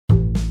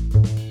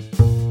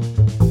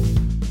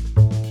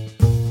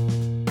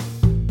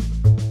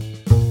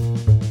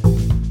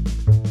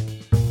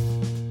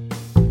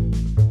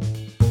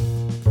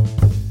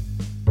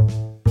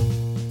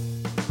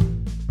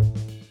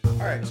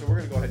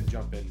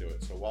into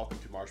it. So welcome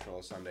to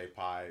Marshmallow Sunday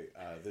Pie.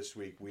 This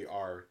week we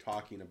are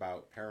talking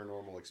about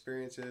paranormal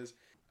experiences.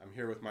 I'm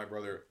here with my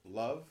brother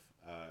Love.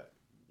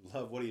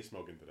 Love, what are you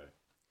smoking today?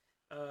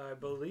 I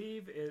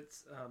believe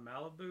it's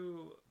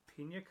Malibu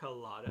Pina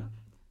Colada.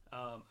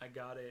 I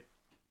got it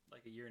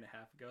like a year and a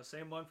half ago.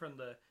 Same one from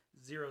the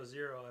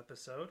 00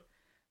 episode.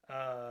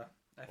 I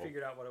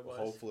figured out what it was.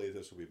 Hopefully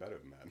this will be better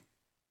than that.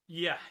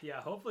 Yeah.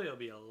 Hopefully it'll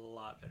be a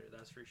lot better.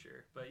 That's for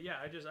sure. But yeah,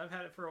 I've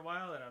had it for a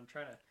while and I'm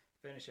trying to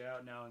finish it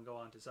out now and go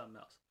on to something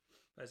else.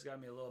 But it's got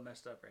me a little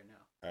messed up right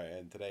now. All right,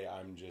 and today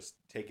I'm just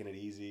taking it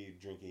easy,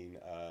 drinking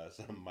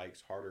some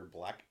Mike's Harder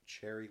Black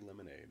Cherry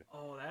Lemonade.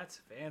 Oh, that's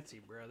fancy,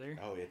 brother.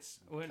 Oh,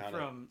 it's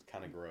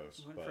kind of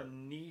gross. Went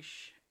from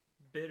niche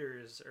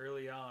bitters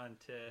early on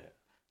to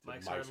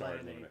Mike's Hard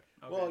Lemonade.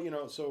 Okay.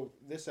 Well, so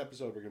this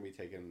episode we're going to be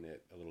taking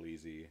it a little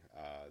easy.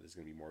 This is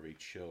going to be more of a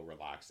chill,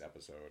 relaxed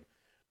episode.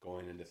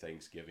 Going into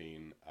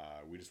Thanksgiving,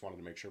 we just wanted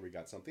to make sure we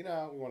got something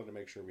out. We wanted to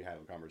make sure we had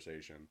a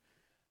conversation.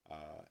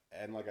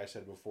 And like I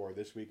said before,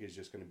 this week is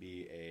just going to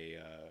be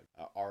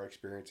our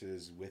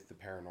experiences with the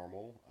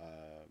paranormal.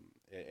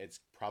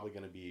 It's probably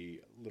going to be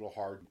a little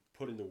hard to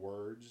put into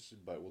words,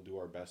 but we'll do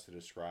our best to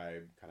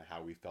describe kind of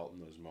how we felt in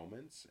those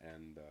moments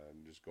and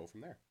just go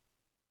from there.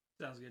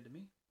 Sounds good to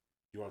me.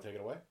 You want to take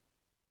it away?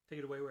 Take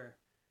it away where?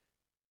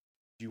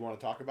 Do you want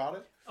to talk about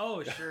it?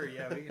 Oh, sure.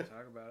 Yeah, we can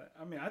talk about it.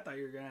 I mean, I thought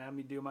you were going to have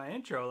me do my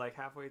intro like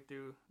halfway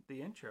through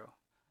the intro.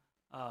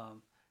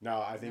 No,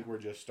 I think we're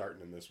just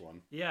starting in this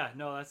one. Yeah,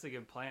 no, that's a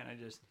good plan.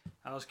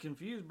 I was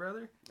confused,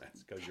 brother.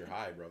 That's because you're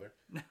high, brother.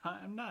 No,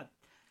 I'm not.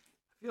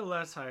 I feel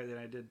less high than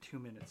I did 2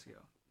 minutes ago.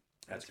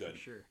 That's good. For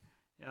sure.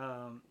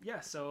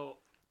 So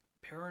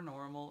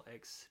paranormal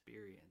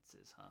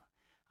experiences, huh?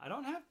 I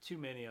don't have too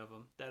many of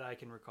them that I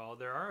can recall.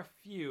 There are a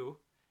few,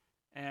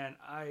 and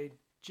I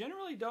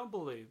generally don't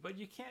believe, but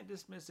you can't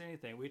dismiss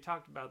anything. We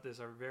talked about this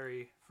our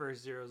very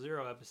first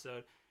 00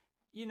 episode.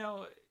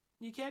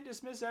 You can't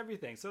dismiss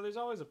everything, so there's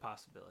always a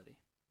possibility.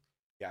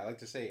 Yeah, I like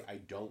to say I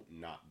don't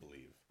not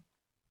believe.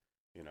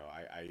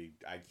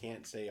 I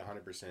can't say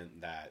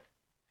 100% that,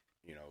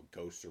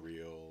 ghosts are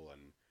real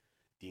and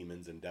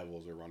demons and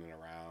devils are running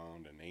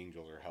around and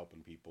angels are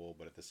helping people,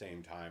 but at the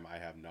same time, I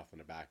have nothing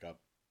to back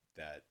up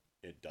that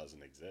it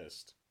doesn't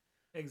exist.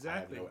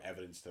 Exactly. I have no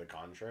evidence to the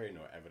contrary,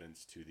 no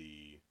evidence to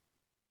the...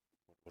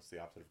 What's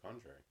the opposite of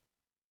contrary?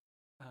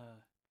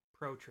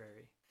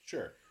 Protrary.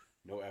 Sure.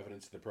 No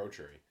evidence to the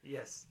protrary.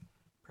 Yes.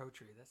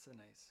 Protrary, that's a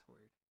nice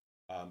word.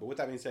 But with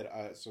that being said,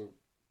 so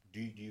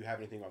do you have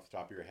anything off the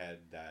top of your head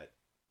that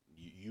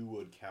you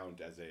would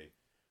count as a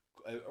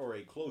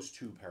close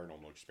to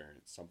paranormal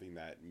experience, something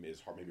that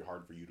is maybe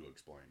hard for you to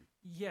explain?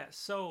 Yeah,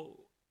 so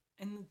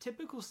in the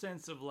typical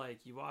sense of like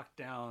you walk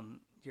down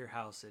your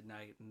house at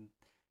night and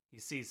you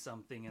see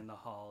something in the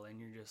hall and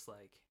you're just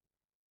like,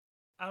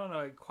 I don't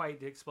know quite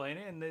to explain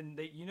it, and then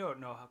you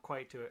don't know how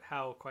quite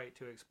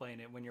to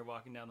explain it when you're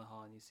walking down the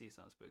hall and you see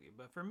something spooky.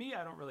 But for me,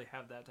 I don't really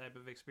have that type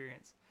of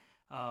experience.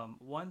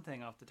 One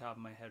thing off the top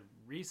of my head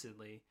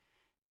recently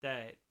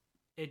that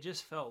it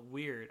just felt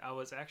weird. I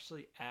was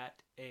actually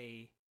at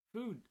a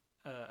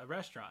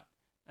restaurant,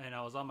 and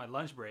I was on my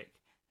lunch break.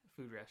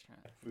 Food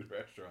restaurant.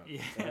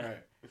 Yeah. All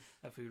right.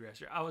 A food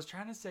restaurant. I was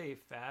trying to say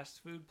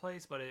fast food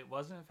place, but it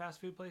wasn't a fast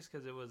food place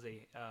because it was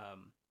a I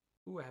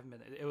haven't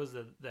been. It was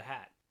the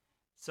Hat.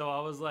 So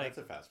I was like...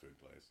 That's a fast food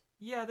place.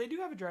 Yeah, they do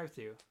have a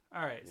drive-thru.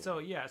 All right.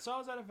 Yeah. So I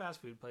was at a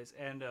fast food place,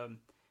 and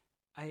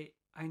I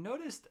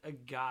noticed a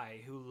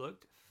guy who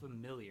looked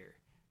familiar.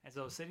 As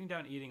I was sitting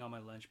down eating on my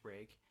lunch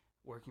break,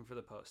 working for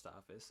the post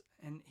office,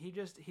 and he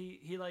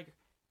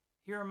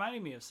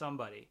reminded me of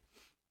somebody,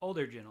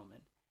 older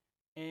gentleman.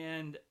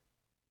 And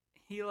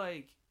he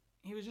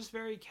was just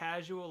very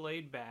casual,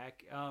 laid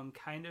back,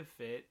 kind of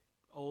fit,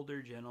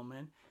 older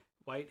gentleman,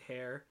 white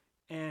hair,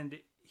 and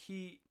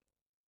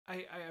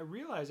I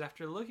realized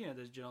after looking at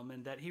this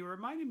gentleman that he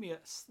reminded me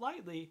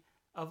slightly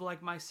of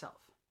like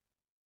myself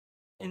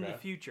in the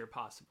future,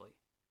 possibly.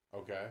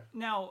 Okay.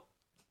 Now,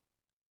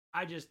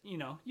 I just,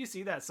 you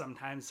see that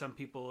sometimes some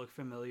people look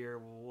familiar,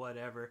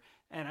 whatever.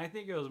 And I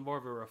think it was more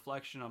of a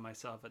reflection on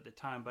myself at the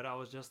time. But I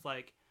was just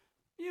like,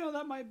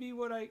 that might be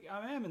what I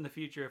am in the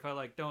future if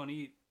I don't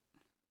eat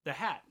the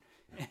Hat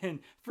and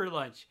for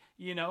lunch,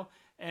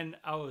 And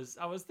I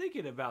was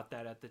thinking about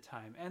that at the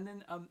time. And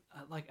then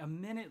like a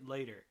minute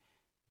later,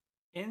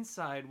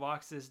 inside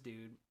walks this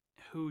dude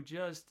who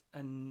just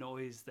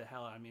annoys the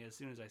hell out of me as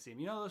soon as I see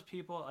him. Those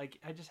people, like,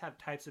 I just have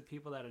types of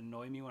people that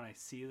annoy me when I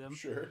see them.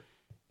 Sure.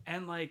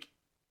 And, like,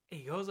 he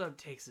goes up,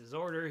 takes his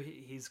order.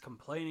 He's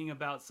complaining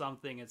about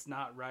something. It's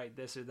not right,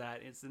 this or that.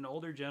 It's an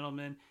older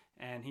gentleman,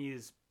 and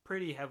he's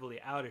pretty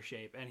heavily out of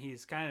shape, and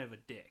he's kind of a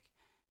dick.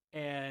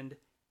 And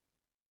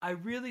I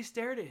really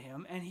stared at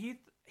him, and he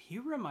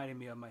reminded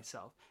me of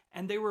myself.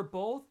 And they were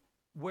both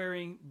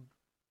wearing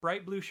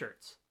bright blue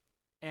shirts.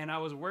 And I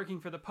was working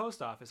for the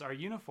post office, our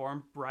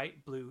uniform,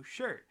 bright blue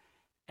shirt.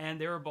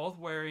 And they were both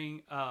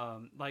wearing,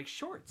 like,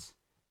 shorts.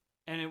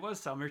 and it was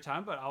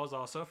summertime, but I was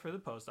also for the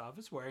post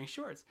office wearing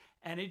shorts.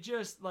 And it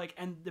just like,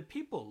 and the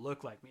people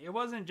looked like me. It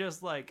wasn't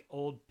just like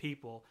old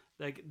people.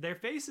 Like their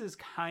faces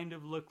kind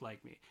of looked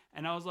like me.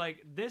 And I was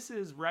like, this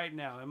is right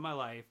now in my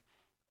life,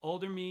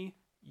 older me,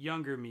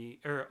 younger me,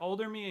 or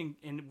older me,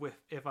 and with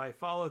if I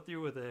follow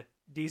through with a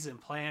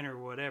decent plan or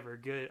whatever,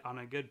 good on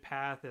a good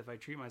path if I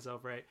treat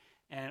myself right,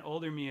 and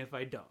older me if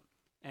I don't.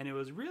 And it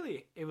was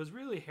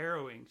really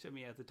harrowing to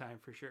me at the time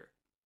for sure.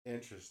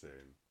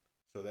 Interesting.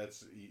 So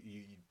that's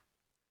you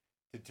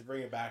to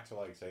bring it back to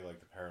like say like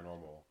the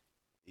paranormal.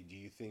 Do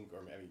you think,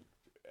 or I mean,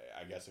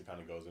 I guess it kind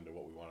of goes into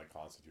what we want to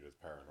constitute as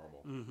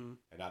paranormal,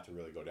 and not to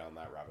really go down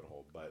that rabbit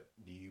hole. But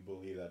do you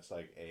believe that's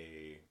like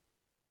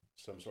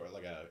some sort of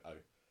like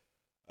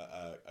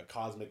a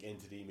cosmic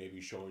entity maybe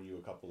showing you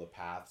a couple of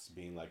paths,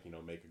 being like, you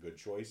know, make a good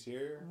choice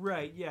here?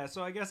 Right. Yeah.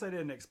 So I guess I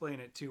didn't explain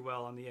it too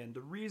well on the end.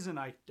 The reason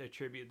I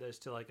attribute this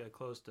to like a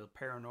close to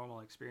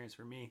paranormal experience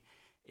for me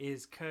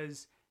is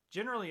because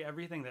generally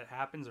everything that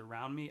happens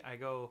around me, I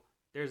go,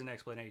 there's an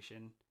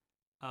explanation.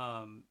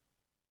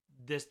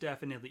 This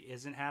definitely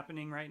isn't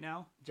happening right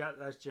now.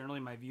 That's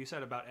generally my view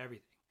set about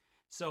everything.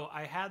 So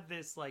I had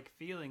this like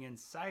feeling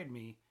inside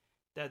me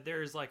that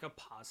there's like a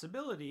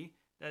possibility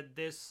that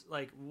this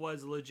like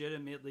was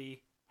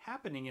legitimately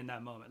happening in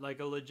that moment,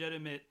 like a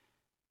legitimate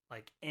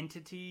like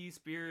entity,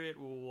 spirit,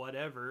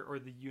 whatever, or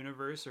the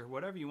universe or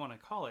whatever you want to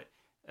call it.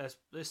 A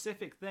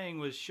specific thing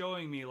was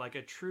showing me like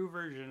a true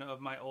version of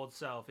my old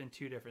self in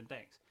two different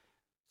things.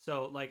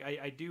 So like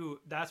I do,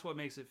 that's what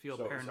makes it feel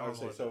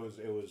paranormal.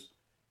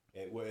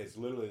 It's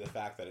literally the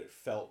fact that it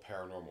felt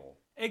paranormal.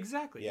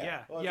 Exactly.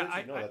 Yeah. Well,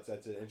 yeah.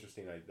 That's an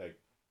interesting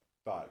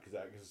thought,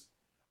 because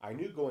I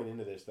knew going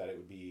into this that it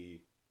would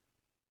be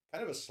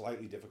kind of a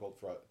slightly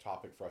difficult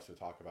topic for us to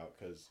talk about,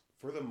 because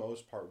for the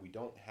most part we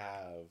don't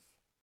have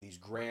these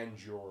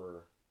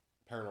grandeur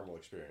paranormal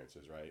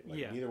experiences, right?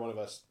 Like neither one of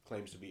us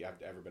claims to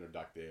have ever been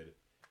abducted.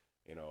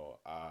 You know,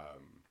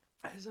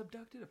 is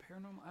abducted a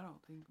paranormal? I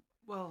don't think.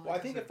 Well, I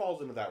think it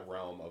falls into that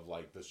realm of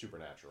like the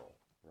supernatural,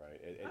 right?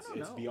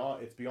 It's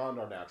beyond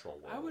our natural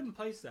world. I wouldn't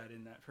place that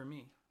in that for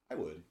me. I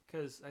would,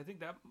 because I think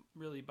that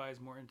really buys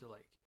more into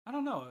like, I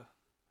don't know.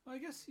 Well, I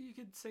guess you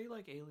could say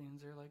like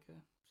aliens are like a.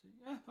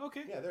 Yeah.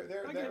 Okay. Yeah,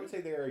 I would say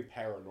they're a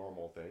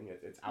paranormal thing.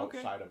 It's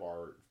outside of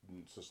our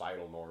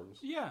societal norms.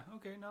 Yeah.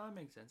 Okay. No, that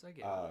makes sense. I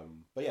get it.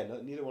 But yeah,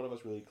 neither one of us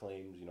really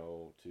claims, you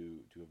know,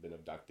 to have been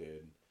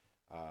abducted.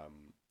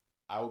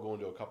 I will go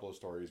into a couple of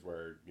stories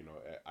where, you know,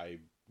 I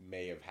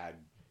may have had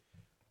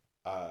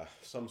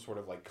some sort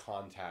of like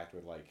contact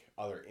with like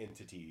other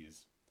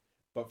entities,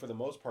 but for the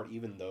most part,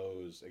 even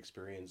those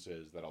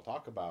experiences that I'll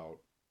talk about,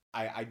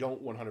 I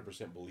don't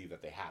 100% believe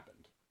that they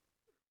happened.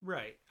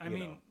 Right. I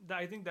mean,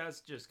 I think that's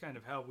just kind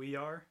of how we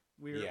are.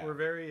 We're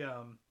very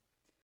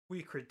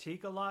we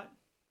critique a lot,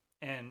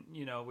 and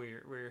you know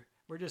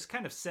we're just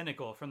kind of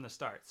cynical from the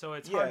start. So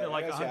it's hard to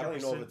like 100%. I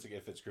don't know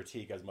if it's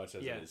critique as much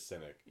as it is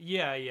cynic.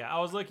 Yeah. I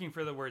was looking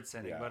for the word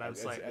cynic, but I'm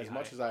slightly as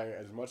much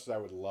as I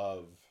would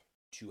love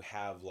to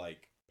have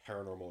like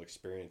paranormal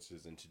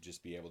experiences and to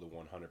just be able to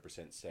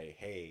 100% say,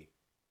 hey,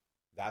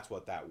 that's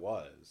what that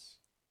was.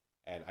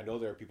 And I know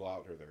there are people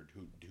out there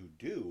who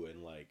do,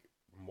 and like,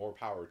 more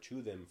power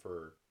to them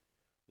for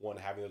one,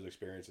 having those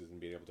experiences and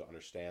being able to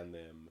understand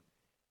them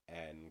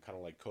and kind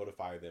of like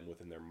codify them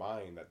within their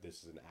mind that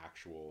this is an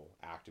actual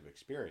active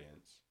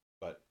experience.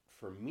 But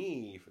for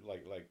me,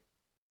 like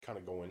kind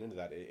of going into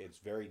that, it's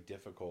very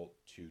difficult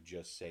to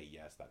just say,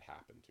 yes, that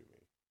happened to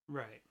me.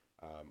 Right.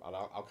 And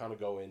I'll kind of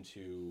go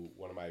into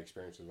one of my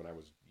experiences when I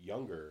was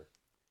younger.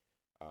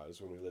 This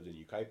is when we lived in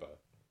Yucaipa.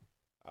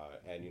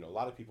 And, you know, a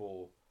lot of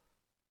people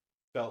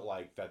felt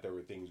like that there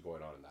were things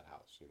going on in that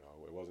house. You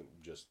know, it wasn't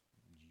just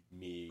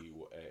me.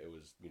 It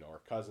was, you know,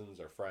 our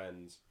cousins, our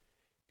friends.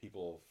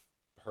 People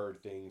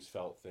heard things,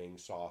 felt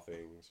things, saw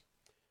things.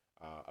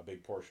 A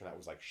big portion of that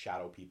was like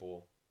shadow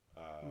people.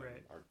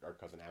 Right. Our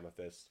cousin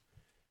Amethyst.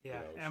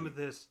 Yeah, you know,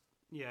 Amethyst.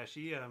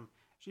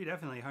 She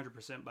definitely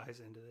 100% buys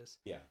into this.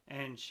 Yeah.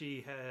 And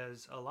she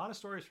has a lot of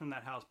stories from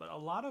that house, but a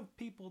lot of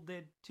people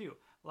did too.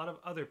 A lot of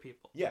other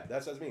people. Yeah,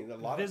 that's what I mean. A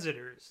lot of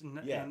visitors,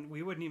 and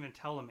we wouldn't even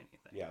tell them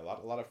anything. Yeah, a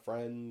lot of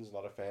friends, a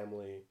lot of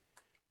family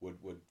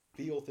would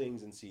feel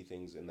things and see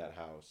things in that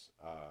house.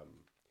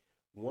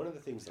 One of the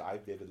things that I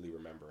vividly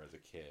remember as a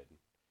kid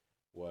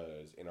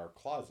was in our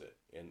closet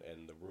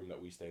in the room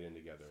that we stayed in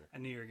together. I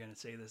knew you were going to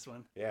say this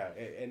one. Yeah,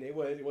 and it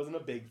wasn't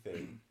a big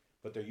thing,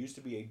 but there used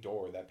to be a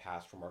door that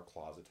passed from our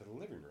closet to the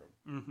living room.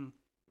 Mm-hmm.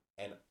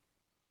 And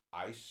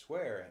I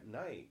swear at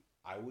night,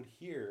 I would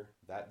hear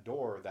that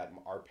door that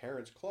our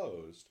parents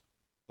closed,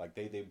 like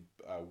they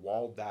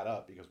walled that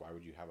up, because why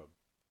would you have a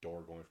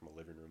door going from a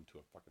living room to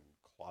a fucking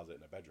closet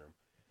in a bedroom?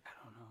 I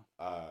don't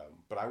know.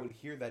 But I would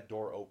hear that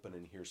door open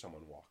and hear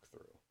someone walk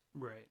through.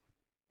 Right.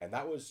 And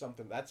that's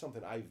something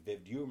do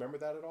you remember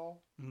that at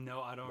all?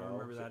 No, I don't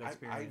remember that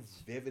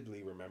experience. I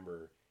vividly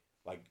remember,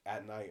 like,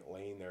 at night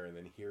laying there and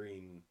then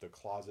hearing the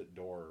closet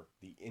door,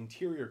 the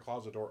interior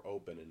closet door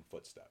open and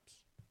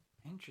footsteps.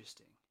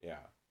 Interesting. Yeah.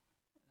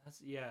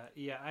 That's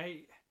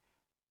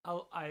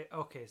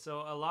Okay,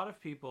 so a lot of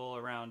people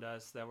around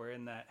us that were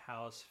in that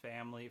house,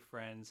 family,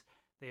 friends,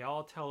 they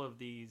all tell of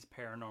these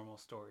paranormal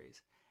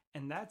stories.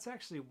 And that's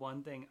actually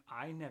one thing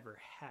I never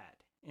had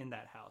in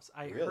that house.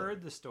 I Really?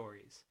 heard the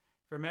stories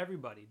from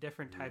everybody,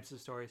 different Mhm. types of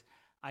stories.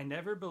 I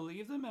never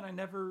believed them and I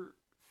never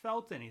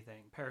felt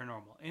anything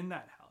paranormal in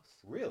that house.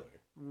 Really?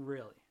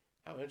 Really.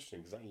 How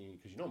interesting,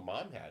 because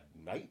Mom had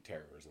night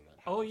terrors in that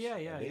Oh house, yeah,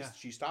 yeah, and yeah.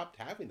 she stopped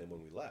having them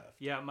when we left.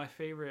 Yeah, my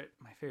favorite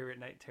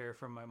night terror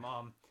from my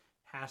mom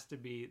has to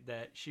be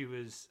that she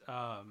was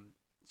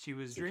It's a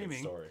good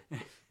dreaming. story.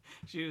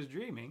 She was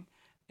dreaming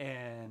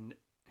and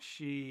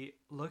she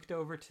looked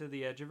over to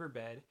the edge of her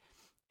bed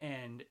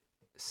and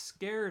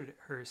scared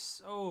her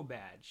so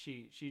bad.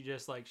 She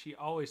just like she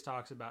always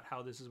talks about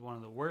how this is one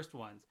of the worst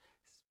ones.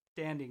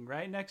 Standing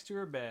right next to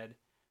her bed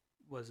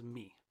was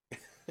me.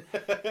 All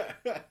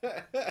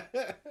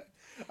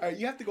right,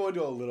 you have to go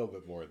into a little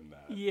bit more than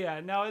that. Yeah,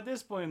 now at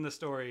this point in the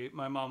story,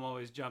 my mom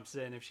always jumps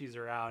in if she's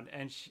around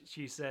and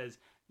she says,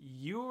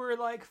 "You were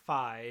like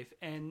 5,"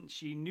 and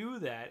she knew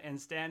that, and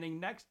standing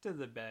next to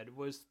the bed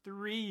was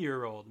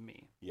 3-year-old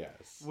me,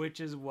 Yes. which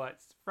is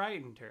what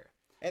frightened her.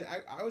 And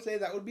I would say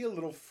that would be a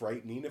little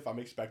frightening if I'm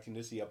expecting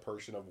to see a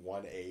person of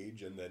one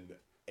age and then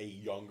a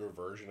younger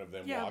version of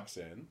them Yeah, walks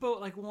in. but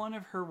like one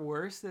of her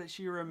worst that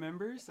she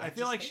remembers, I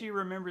feel like she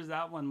remembers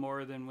that one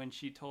more than when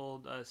she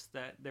told us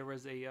that there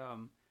was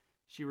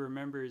she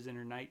remembers in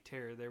her night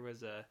terror there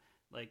was a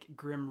like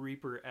Grim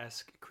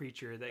Reaper-esque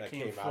creature that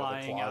came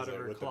flying out of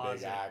her with closet.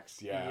 the big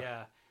axe. Yeah.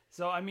 Yeah.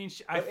 So I mean,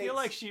 I feel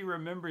like she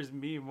remembers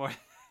me more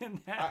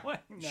than that one.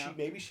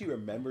 Maybe she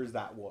remembers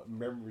that one,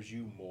 remembers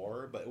you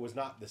more, but it was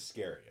not the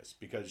scariest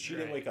because she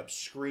didn't Right. wake up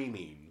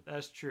screaming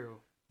That's true.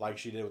 like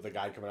she did with the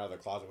guy coming out of the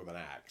closet with an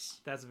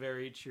axe. That's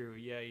very true.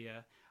 Yeah,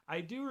 yeah.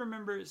 I do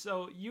remember.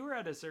 So you were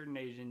at a certain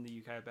age in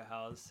the Ukaipa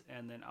house,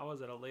 and then I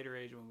was at a later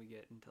age when we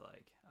get into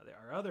like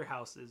our other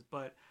houses.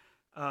 But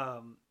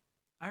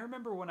I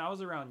remember when I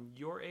was around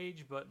your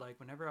age, but like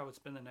whenever I would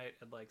spend the night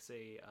at like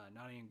say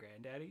Nani and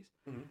Granddaddy's,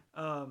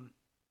 Mm-hmm.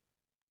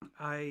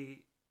 I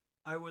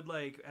I would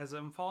like as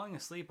I'm falling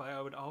asleep,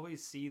 I would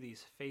always see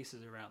these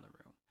faces around the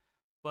room,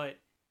 but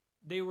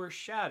they were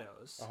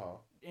shadows Uh-huh.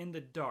 in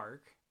the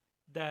dark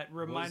that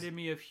reminded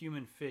me of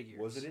human figures.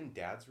 Was it in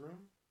Dad's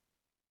room?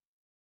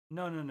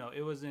 No, no, no.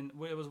 It was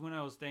when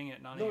I was staying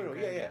at Nani No, and no,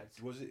 yeah.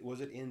 Granddad's.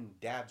 Was it in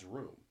Dad's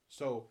room?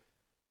 So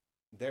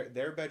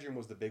their bedroom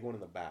was the big one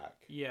in the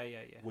back. Yeah,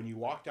 yeah, yeah. When you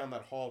walk down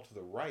that hall to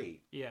the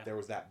right, Yeah. there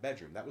was that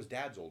bedroom. That was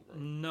Dad's old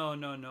room. No,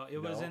 no, no. It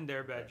was No? in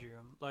their Okay.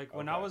 bedroom. Like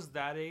when I Okay. was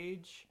that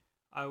age,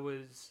 I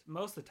was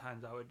most of the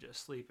times I would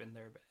just sleep in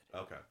their bed.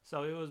 Okay.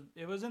 So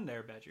it was in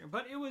their bedroom,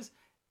 but it was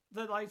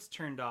the lights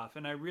turned off,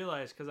 and I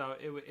realized because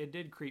it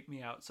did creep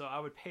me out. So I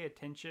would pay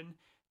attention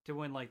to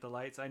when like the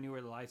lights. I knew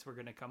where the lights were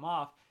gonna come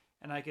off,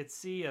 and I could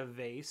see a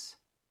vase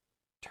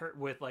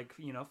with like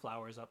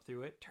flowers up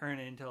through it turn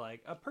into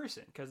like a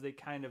person because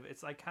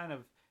it's like kind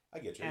of I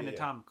get you.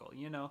 anatomical,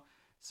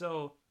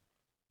 So,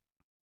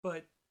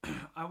 but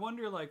I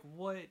wonder like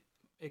what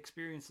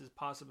experiences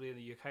possibly in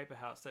the Ukaipa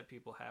house that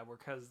people have were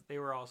because they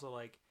were also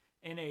like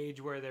an age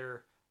where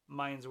their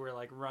minds were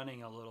like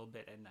running a little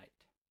bit at night.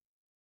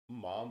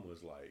 Mom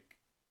was like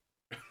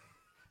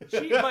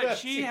She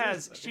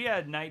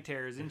had night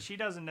terrors, and she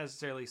doesn't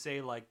necessarily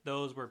say like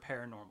those were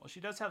paranormal. She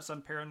does have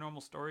some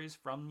paranormal stories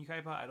from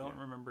Ukaipa. I don't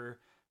remember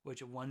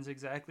which ones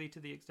exactly to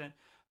the extent,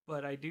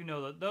 but I do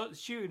know that those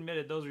she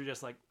admitted those were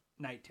just like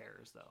night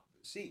terrors though.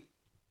 See,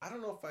 I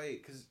don't know if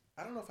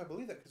I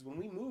believe that because when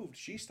we moved,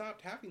 she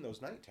stopped having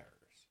those night terrors.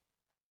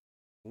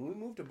 When we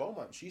moved to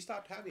Beaumont, she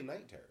stopped having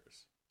night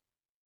terrors,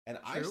 and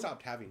I True.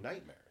 stopped having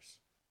nightmares.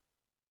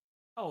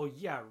 Oh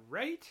yeah,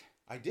 right.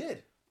 I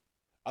did.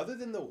 Other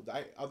than the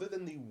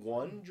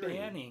one dream.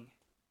 Banning.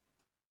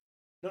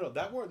 No,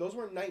 those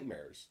weren't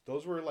nightmares.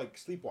 Those were like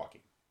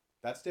sleepwalking.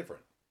 That's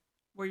different.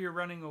 Where you're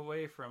running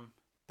away from.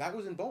 That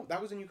was in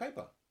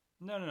Ukaipa.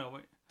 No.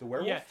 Wait. The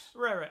werewolves.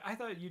 Yeah, right. I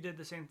thought you did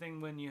the same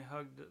thing when you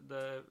hugged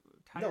the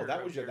tiger. No,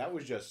 that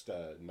was just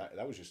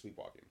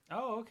sleepwalking.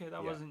 Oh, okay.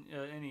 That Yeah. wasn't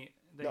anything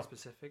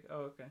specific.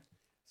 Oh, okay.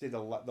 See, the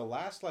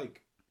last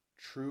like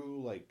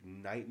true like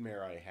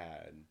nightmare I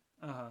had.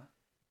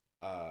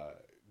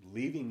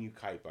 Leaving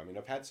Ukaipa. I mean,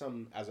 I've had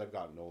some as I've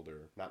gotten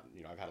older. Not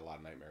I've had a lot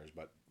of nightmares,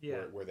 but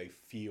where they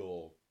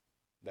feel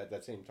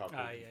that same talk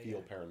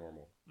feel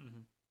paranormal.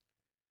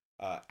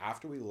 Mm-hmm.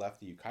 After we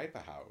left the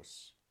Ukaipa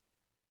house,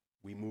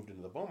 we moved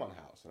into the Beaumont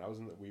house, and I was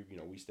in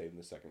we stayed in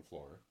the second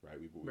floor, right?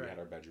 We had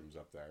our bedrooms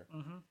up there,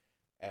 Mm-hmm.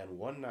 and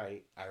one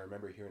night I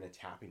remember hearing a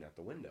tapping at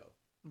the window,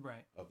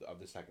 Right. of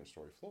the second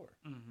story floor,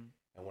 Mm-hmm.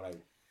 and when I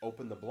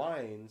opened the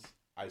blinds,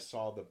 I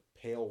saw the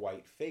pale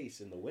white face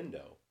in the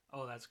window.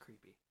 Oh, that's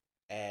creepy.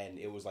 And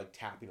it was like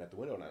tapping at the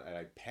window, and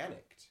I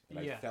panicked, and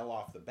I fell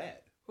off the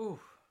bed. Oof.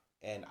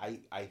 And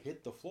I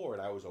hit the floor,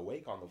 and I was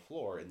awake on the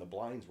floor, and the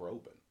blinds were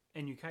open.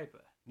 In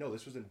Ukaipa. No,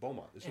 this was in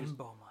Beaumont.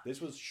 Beaumont. This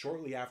was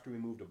shortly after we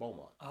moved to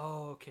Beaumont.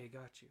 Oh, okay,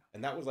 got you.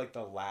 And that was like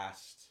the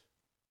last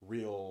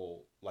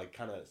real, like,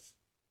 kind of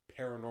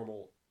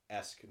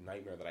paranormal-esque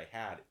nightmare that I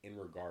had in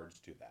regards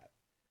to that.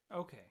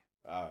 Okay.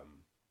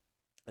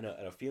 And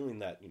a feeling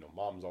that,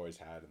 mom's always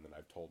had, and then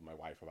I've told my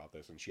wife about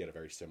this, and she had a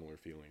very similar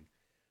feeling,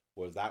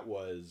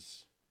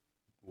 was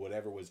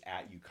whatever was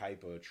at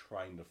Ukaipa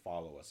trying to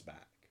follow us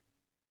back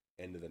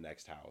into the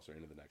next house or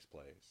into the next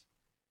place.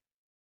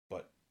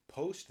 But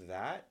post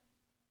that,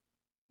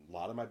 a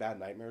lot of my bad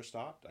nightmares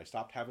stopped. I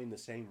stopped having the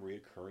same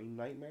reoccurring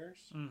nightmares.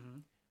 Mm-hmm.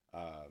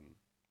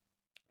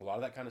 A lot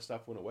of that kind of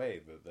stuff went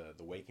away.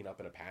 The waking up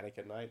in a panic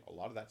at night, a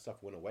lot of that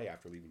stuff went away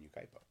after leaving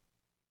Ukaipa.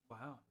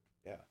 Wow.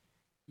 Yeah.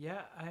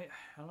 Yeah, I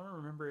don't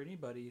remember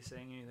anybody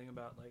saying anything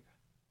about like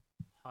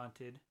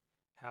haunted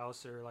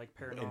house or like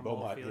paranormal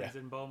Beaumont, feelings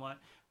in Beaumont.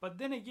 But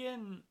then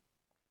again,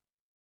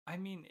 I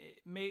mean,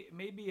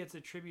 maybe it's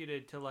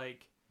attributed to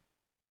like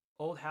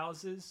old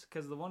houses,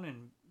 because the one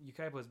in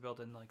Ukaipa was built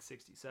in like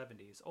 60s,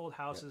 70s. Old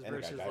houses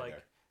versus like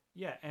there.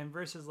 Yeah, and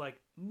versus like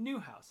new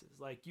houses.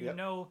 Like you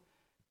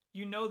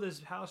know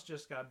this house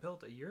just got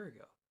built a year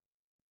ago.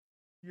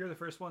 You're the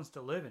first ones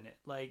to live in it.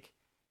 Like,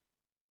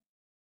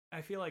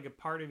 I feel like a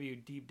part of you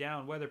deep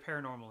down, whether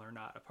paranormal or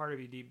not, a part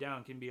of you deep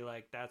down can be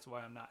like, that's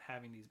why I'm not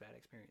having these bad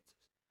experiences.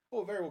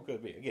 Well, very well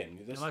could be. Again,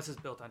 unless it's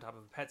built on top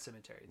of a pet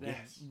cemetery,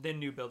 then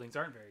new buildings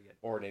aren't very good.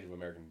 Or a Native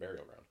American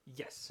burial ground.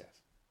 Yes.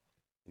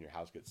 And your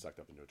house gets sucked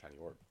up into a tiny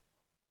orb.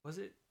 Was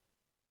it?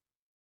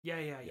 Yeah.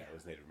 Yeah, it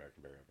was Native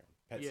American burial ground.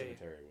 Pet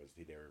cemetery was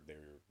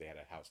they had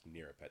a house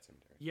near a pet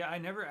cemetery. Yeah, I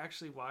never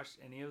actually watched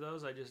any of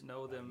those. I just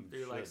know them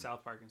through like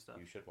South Park and stuff.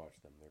 You should watch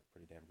them. They're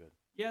pretty damn good.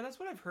 Yeah, that's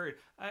what I've heard.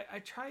 I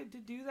tried to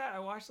do that. I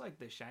watched like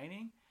The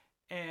Shining,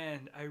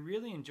 and I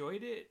really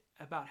enjoyed it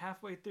about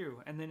halfway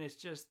through, and then it's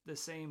just the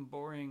same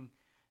boring,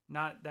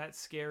 not that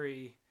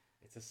scary.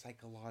 It's a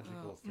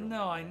psychological thriller.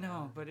 No, I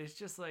know, but it's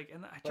just like,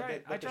 and I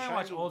try and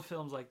watch old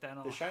films like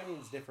that. The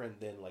Shining's different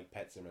than like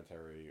Pet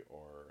Cemetery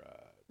or.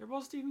 They're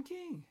both Stephen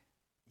King.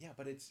 Yeah,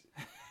 but it's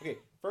okay.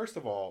 First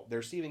of all,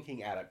 they're Stephen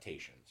King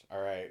adaptations.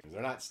 All right,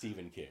 they're not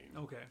Stephen King.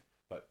 Okay.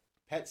 But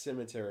Pet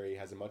Cemetery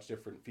has a much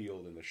different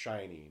feel than The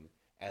Shining,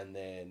 and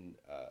then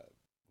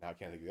now I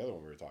can't think of the other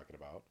one we were talking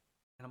about.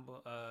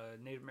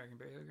 Native American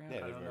Burial Ground.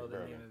 Yeah, I don't know the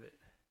name of it.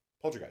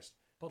 Poltergeist.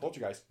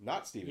 Poltergeist,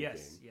 not Stephen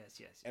King.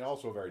 Yes. And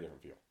also a very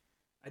different feel.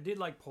 I did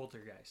like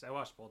Poltergeist. I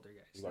watched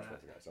Poltergeist. You watched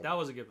Poltergeist. Okay. That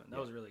was a good one. That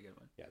was a really good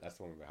one. Yeah, that's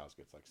the one where the house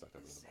gets like sucked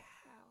up into the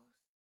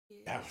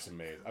boat. That was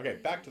amazing. Okay,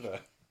 back to the.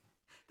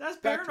 That's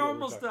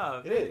paranormal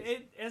stuff. It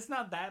is. It's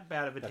not that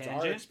bad of a tangent.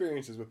 That's our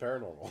experiences with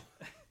paranormal.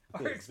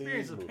 Our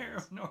experience with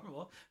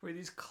paranormal were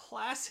these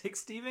classic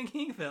Stephen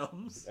King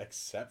films.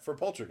 Except for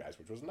Poltergeist,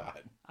 which was not.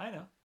 I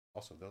know.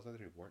 Also, those other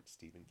two weren't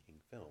Stephen King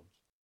films.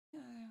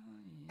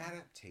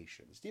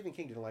 Adaptations. Stephen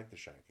King didn't like The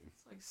Shining.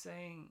 It's like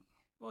saying,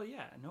 well,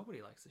 yeah,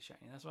 nobody likes The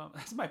Shining.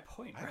 That's my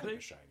point, brother. I like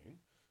The Shining.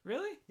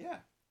 Really? Yeah.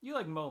 You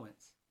like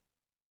moments.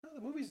 No,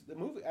 the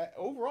movie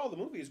overall, the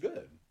movie is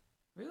good.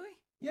 Really?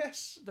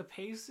 Yes. The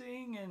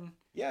pacing and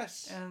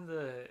and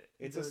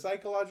it's a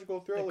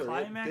psychological thriller. The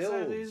climax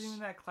isn't even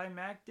that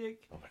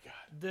climactic. Oh my god.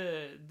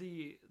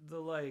 The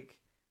like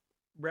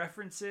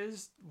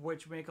references,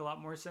 which make a lot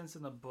more sense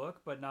in the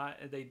book, but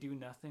they do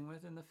nothing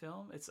with in the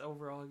film. It's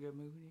overall a good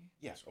movie.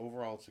 Yes,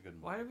 overall it's a good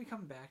movie. Why did we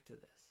come back to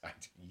this?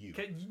 You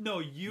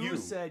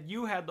said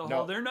you had the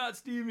whole. They're not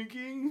Stephen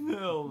King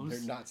films.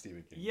 They're not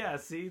Stephen King. Yeah,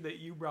 see that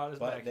you brought us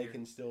back. But they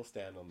can still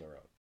stand on their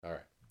own. All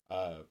right.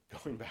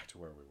 Going back to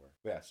where we were.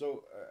 Yeah,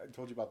 so I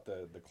told you about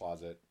the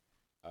closet.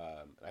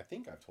 I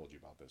think I've told you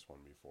about this one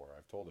before.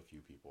 I've told a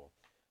few people.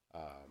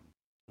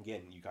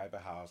 Again,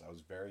 Ukaipa House, I was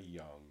very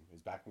young. It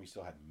was back when we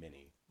still had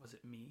Minnie. Was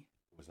it me?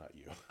 It was not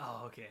you.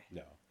 Oh, okay.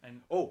 No.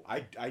 And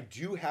I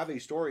do have a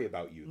story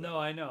about you, though. No,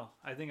 I know.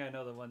 I think I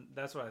know the one.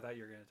 That's what I thought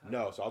you were going to talk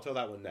about. No, so I'll tell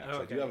that one next.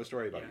 Okay. I do have a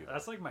story about you, though.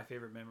 That's like my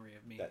favorite memory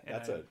of me.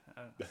 That's not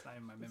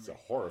even my memory. It's a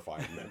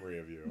horrifying memory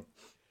of you.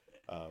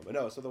 But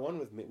no, so the one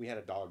with we had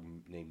a dog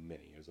named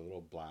Minnie. It was a little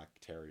black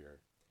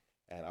terrier,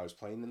 and I was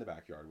playing in the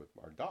backyard with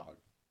our dog,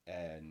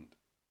 and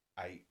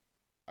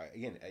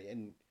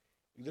and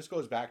this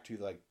goes back to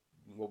like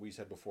what we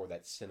said before,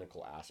 that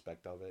cynical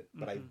aspect of it.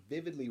 But I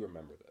vividly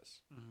remember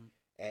this,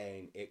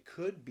 and it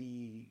could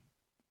be,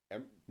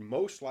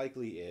 most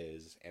likely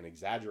is an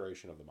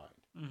exaggeration of the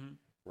mind,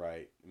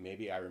 right?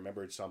 Maybe I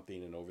remembered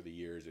something, and over the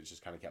years, it's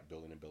just kind of kept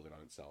building and building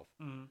on itself.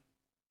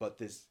 But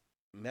this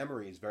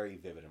memory is very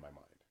vivid in my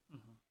mind.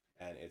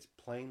 And it's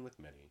playing with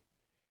Minnie.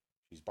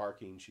 She's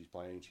barking, she's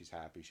playing, she's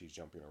happy, she's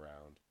jumping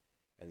around,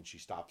 and then she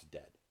stops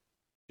dead.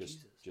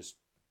 Just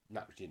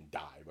not, she didn't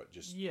die, but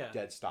just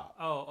dead stop.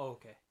 Oh,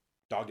 okay.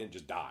 Dog didn't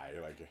just die.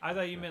 Like I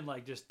thought you meant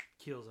like just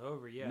keels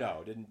over. Yeah.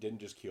 No, didn't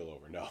just keel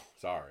over. No,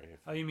 sorry.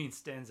 Oh, you mean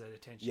stands at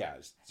attention? Yeah,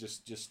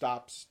 just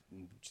stops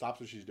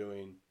what she's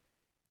doing,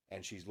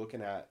 and she's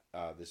looking at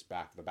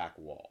the back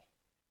wall,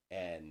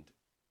 and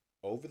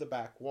over the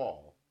back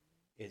wall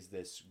is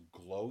this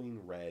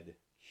glowing red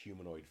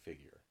humanoid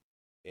figure.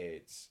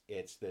 It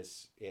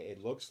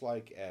looks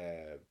like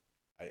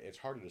it's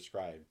hard to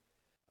describe,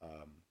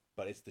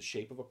 but it's the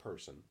shape of a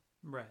person.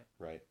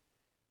 Right.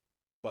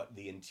 But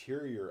the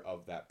interior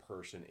of that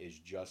person is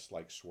just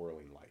like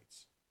swirling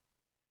lights.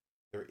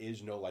 There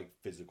is no like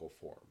physical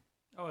form.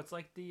 Oh, it's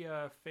like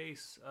the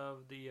face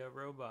of the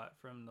robot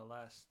from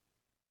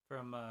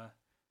from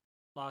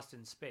Lost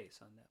in Space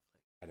on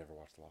Netflix. I never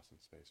watched the Lost in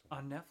Space one.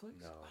 On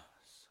Netflix? No. Oh,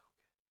 so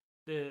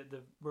good.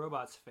 The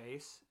robot's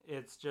face,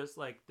 it's just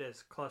like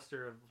this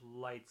cluster of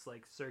lights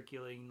like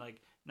circulating,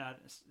 like not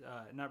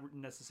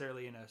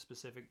necessarily in a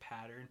specific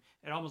pattern.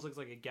 It almost looks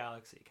like a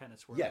galaxy kind of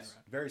swirling Yes,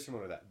 around. very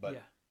similar to that, but Yeah.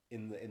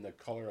 in the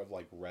color of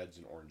like reds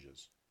and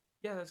oranges.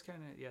 Yeah, that's kind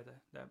of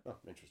that. Oh,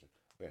 interesting.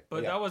 Okay.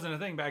 But yeah. that wasn't a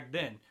thing back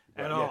then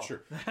Right, at yeah, all.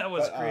 sure. That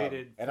was But,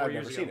 created and 4 I've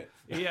years never ago.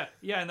 seen it.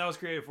 Yeah, and that was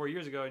created 4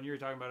 years ago, and you were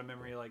talking about a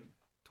memory like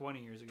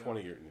 20 years ago.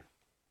 20 years,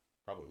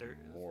 probably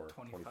more,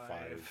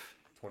 25.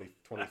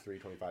 23,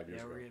 25 years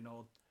Yeah, ago. we're getting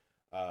old.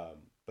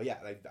 But yeah,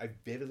 I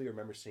vividly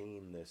remember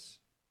seeing this,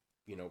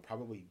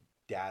 probably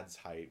dad's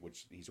height,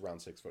 which he's around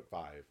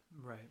 6'5",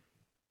 Right.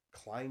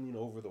 climbing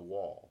over the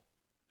wall,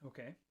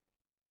 Okay.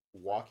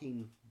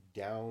 walking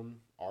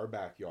down our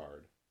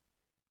backyard,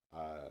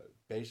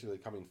 basically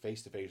coming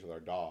face to face with our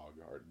dog.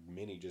 Our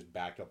Minnie just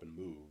backed up and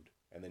moved,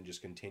 and then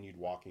just continued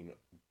walking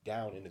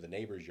down into the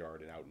neighbor's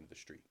yard and out into the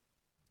street.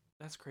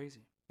 That's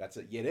crazy.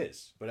 It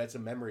is, but that's a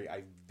memory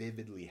I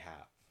vividly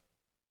have.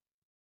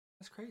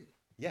 That's crazy.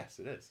 Yes,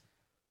 it is.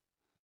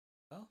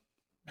 Well,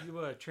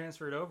 you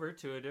transferred over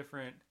to a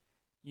different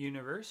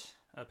universe,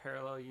 a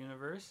parallel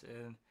universe,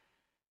 and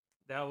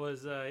that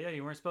was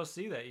you weren't supposed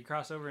to see that. You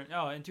crossed over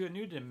into a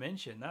new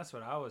dimension. That's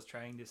what I was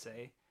trying to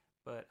say,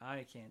 but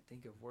I can't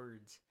think of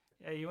words.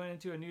 Yeah, you went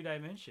into a new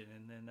dimension,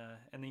 and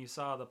then you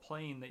saw the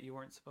plane that you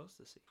weren't supposed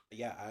to see.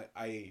 Yeah,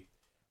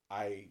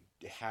 I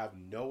have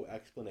no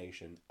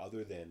explanation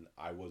other than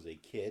I was a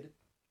kid,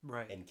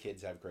 Right. and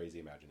kids have crazy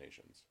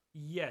imaginations.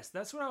 Yes,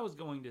 that's what I was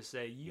going to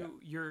say.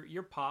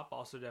 Your pop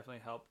also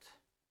definitely helped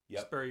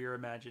spur your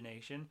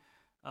imagination.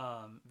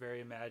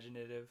 Very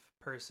imaginative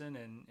person,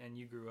 and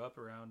you grew up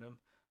around him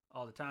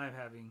all the time,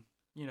 having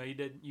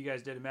you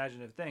guys did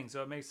imaginative things,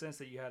 so it makes sense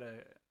that you had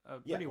a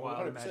pretty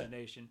wild 100%.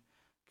 imagination.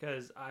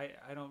 Because I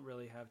don't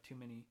really have too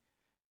many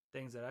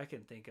things that I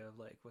can think of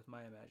like with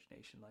my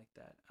imagination like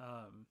that.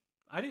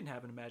 I didn't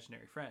have an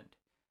imaginary friend,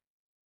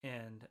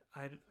 and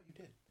I thought you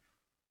did.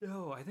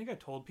 No, I think I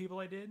told people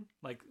I did,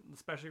 like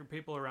especially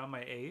people around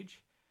my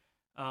age,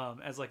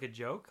 as like a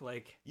joke.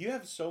 Like You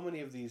have so many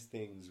of these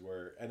things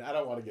where, and I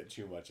don't want to get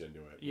too much into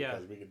it, Yeah.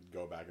 because we could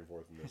go back and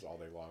forth on this all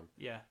day long.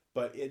 yeah,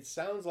 But it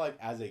sounds like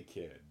as a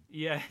kid,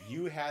 yeah,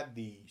 you had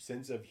the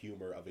sense of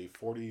humor of a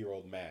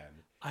 40-year-old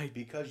man I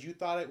because you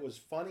thought it was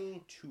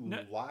funny to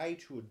No. lie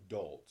to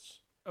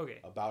adults okay.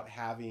 about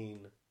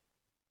having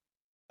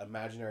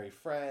imaginary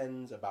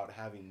friends, about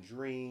having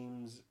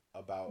dreams,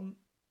 about...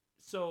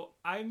 So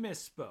I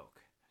misspoke.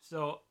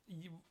 So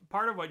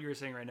part of what you were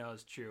saying right now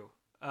is true.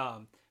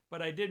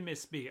 But I did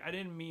misspeak. I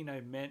didn't mean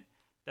I meant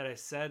that I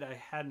said I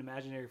had an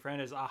imaginary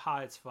friend as aha,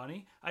 it's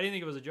funny. I didn't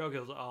think it was a joke. It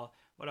was all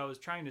what I was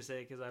trying to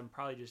say, because I'm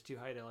probably just too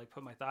high to like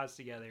put my thoughts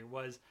together,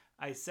 was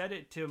I said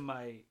it to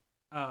my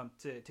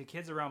to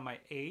kids around my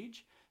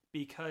age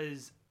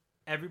because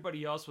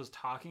everybody else was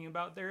talking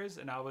about theirs,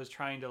 and I was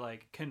trying to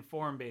like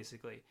conform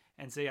basically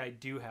and say I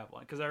do have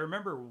one, because I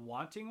remember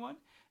wanting one,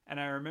 and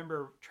I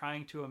remember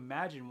trying to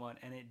imagine one,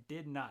 and it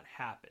did not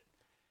happen.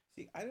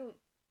 See, I don't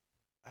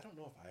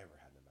know if I ever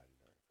had an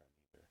imaginary friend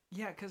either.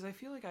 Yeah, because I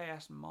feel like I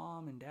asked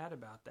mom and dad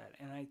about that,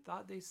 and I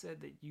thought they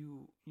said that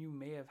you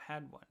may have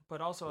had one,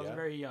 but also I was Yeah.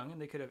 very young, and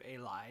they could have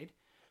lied,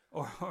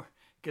 or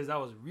because I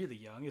was really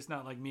young. It's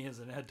not like me as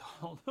an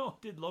adult. Oh,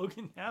 did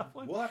Logan have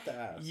one? We'll have to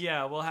ask.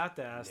 Yeah, we'll have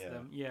to ask Yeah.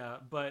 them. Yeah,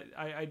 but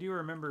I do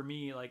remember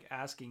me like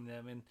asking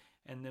them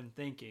and them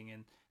thinking,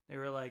 and they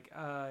were like,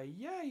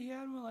 yeah, he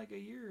had one like a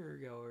year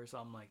ago or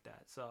something like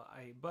that.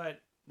 But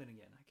then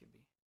again, I could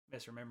be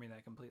misremembering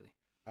that completely.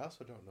 I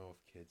also don't know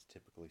if kids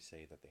typically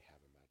say that they have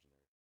imaginary.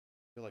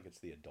 I feel like it's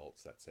the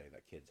adults that say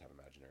that kids have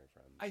imaginary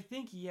friends. I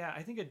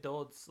think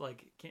adults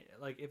like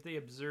if they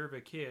observe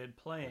a kid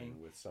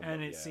playing with somebody,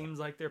 and it seems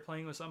like they're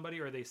playing with somebody,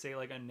 or they say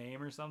like a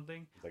name or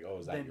something. It's like, oh,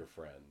 is that then- your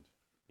friend?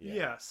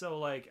 Yeah. So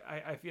like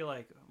I feel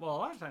like, well, a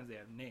lot of times they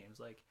have names.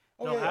 Like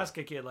Oh, they'll yeah. ask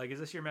a kid like, is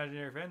this your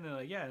imaginary friend? And they're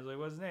like, yeah. It's like,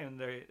 what's his name? And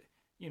they,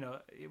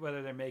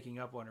 whether they're making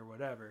up one or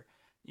whatever,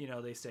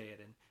 they say it.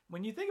 And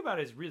when you think about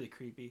it, it's really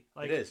creepy.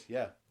 Like it is,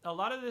 yeah. a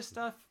lot of this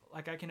stuff,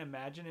 like I can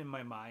imagine in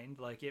my mind,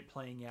 like it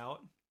playing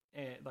out,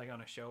 like on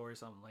a show or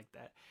something like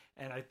that.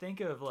 And I think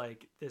of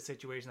like this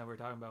situation that we're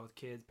talking about with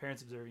kids,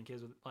 parents observing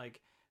kids with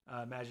like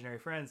imaginary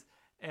friends.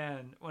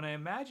 And when I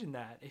imagine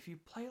that, if you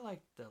play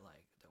like the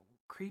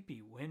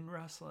creepy wind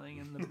rustling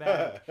in the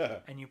back,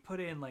 and you put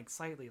in like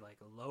slightly like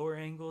lower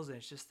angles, and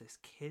it's just this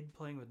kid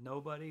playing with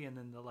nobody, and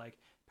then the like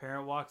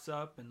parent walks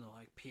up and the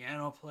like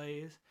piano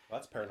plays. Well,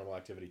 that's Paranormal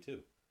Activity too.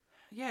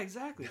 Yeah,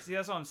 exactly. See,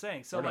 that's what I'm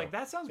saying. So Or no, like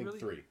that sounds I think really.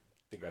 3. I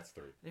think that's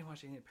 3. I didn't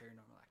watch any of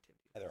Paranormal Activity.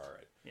 Yeah, they're all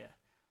right. Yeah.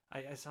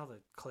 I saw the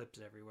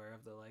clips everywhere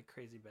of the like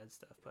crazy bed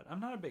stuff, but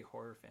I'm not a big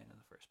horror fan in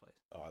the first place.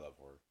 Oh, I love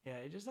horror. Yeah,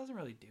 it just doesn't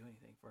really do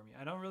anything for me.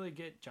 I don't really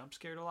get jump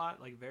scared a lot.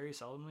 Like very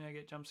seldomly I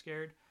get jump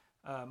scared.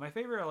 My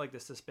favorite are like the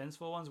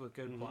suspenseful ones with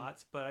good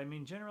plots, but I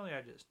mean generally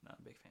I just not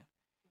a big fan.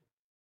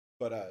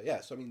 But yeah,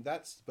 so I mean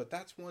that's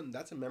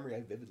a memory I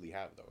vividly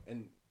have though,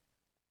 and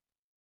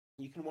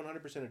you can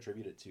 100%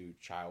 attribute it to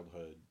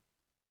childhood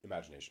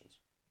imaginations.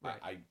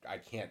 Right. I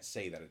can't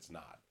say that it's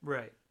not,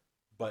 Right.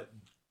 but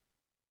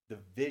the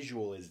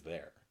visual is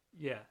there.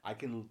 Yeah. I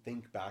can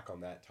think back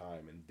on that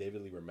time and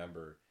vividly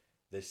remember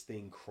this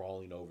thing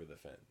crawling over the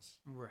fence.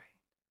 Right.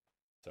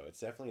 So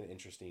it's definitely an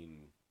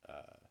interesting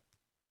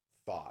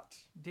thought.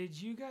 Did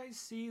you guys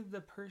see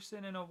the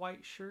person in a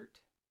white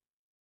shirt?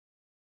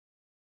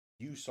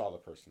 You saw the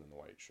person in the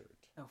white shirt.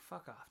 Oh,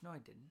 fuck off. No, I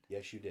didn't.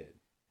 Yes, you did.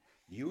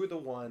 You were the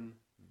one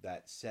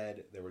that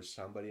said there was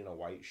somebody in a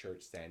white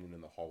shirt standing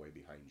in the hallway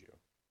behind you.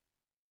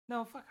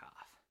 No, fuck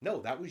off.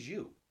 No, that was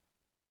you.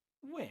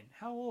 When?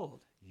 How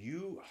old?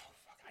 You, oh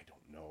fuck, I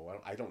don't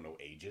know. I don't know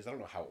ages. I don't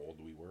know how old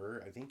we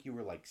were. I think you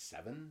were like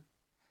 7,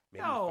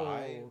 maybe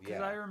 5. Because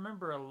Yeah. I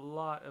remember a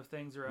lot of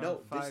things around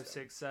No, 5,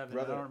 6, 7.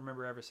 brother, I don't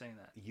remember ever saying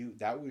that.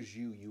 That was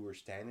you. You were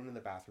standing in the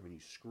bathroom and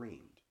you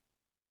screamed.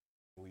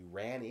 We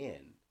ran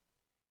in,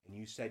 and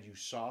you said you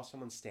saw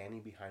someone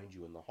standing behind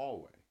you in the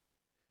hallway.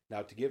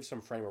 Now, to give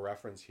some frame of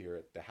reference here,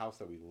 at the house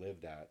that we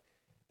lived at,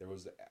 there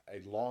was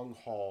a long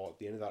hall. At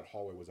the end of that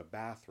hallway was a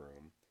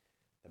bathroom.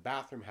 The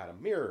bathroom had a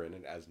mirror in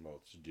it, as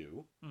most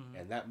do,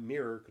 and that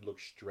mirror could look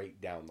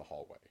straight down the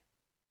hallway.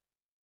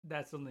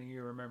 That's something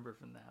you remember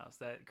from the house.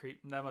 That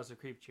must have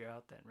creeped you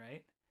out then,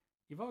 right?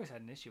 You've always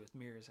had an issue with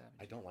mirrors, haven't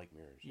you? I don't like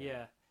mirrors.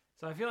 Yeah.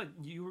 So I feel like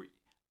you were...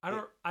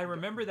 I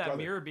remember that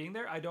mirror being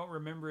there. I don't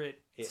remember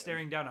it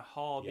staring down a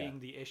hall being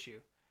the issue.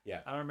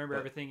 Yeah. I don't remember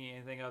ever thinking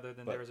anything other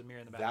than there was a mirror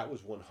in the bathroom. That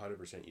was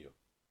 100% you.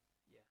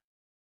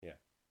 Yeah.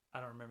 I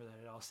don't remember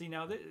that at all. See,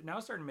 now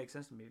it's starting to make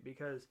sense to me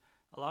because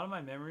a lot of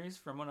my memories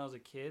from when I was a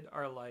kid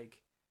are like,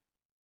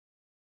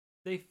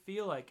 they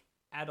feel like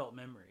adult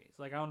memories.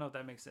 Like, I don't know if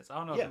that makes sense. I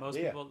don't know if most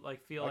people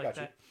like feel like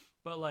that.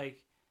 But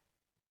like,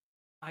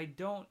 I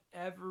don't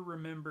ever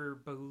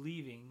remember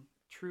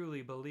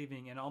truly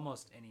believing in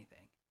almost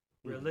anything.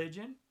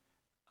 Religion,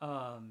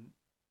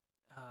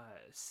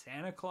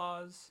 Santa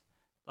Claus.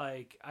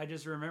 Like, I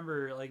just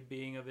remember like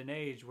being of an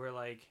age where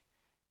like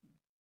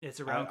it's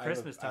around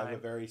Christmas time. I have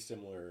a very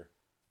similar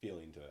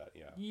feeling to that.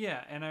 Yeah.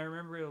 Yeah, and I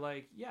remember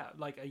like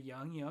a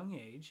young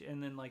age,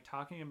 and then like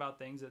talking about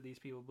things that these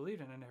people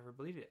believed, and I never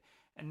believed it.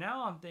 And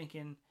now I'm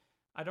thinking,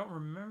 I don't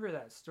remember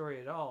that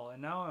story at all,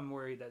 and now I'm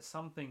worried that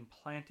something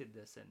planted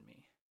this in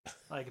me,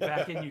 like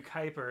back in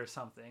Ukaipa or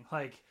something.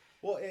 Like,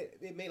 well,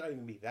 it may not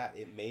even be that.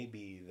 It may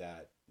be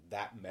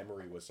that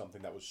memory was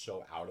something that was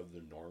so out of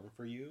the norm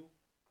for you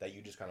that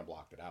you just kind of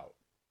blocked it out.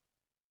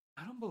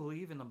 I don't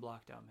believe in the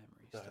blocked out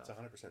memory stuff. That's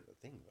 100% the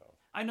thing, though.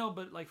 I know,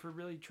 but like for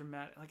really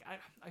traumatic, like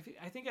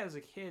I think as a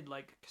kid,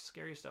 like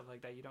scary stuff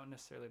like that, you don't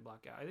necessarily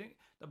block out. I think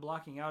the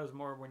blocking out is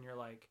more when you're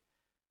like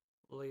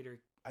later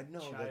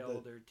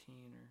child or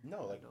teen or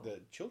no, like adult.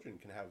 the children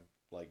can have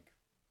like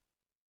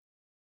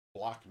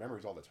blocked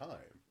memories all the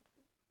time.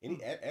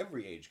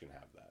 Every age can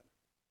have that.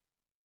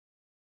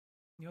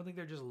 You don't think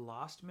they're just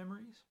lost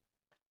memories?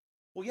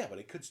 Well, yeah, but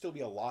it could still be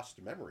a lost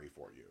memory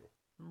for you.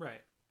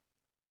 Right.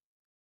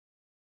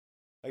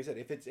 Like I said,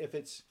 if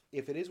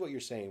it is what you're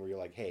saying, where you're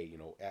like, hey, you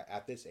know,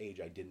 at this age,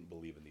 I didn't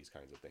believe in these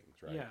kinds of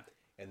things, right? Yeah.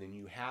 And then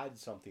you had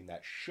something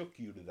that shook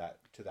you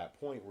to that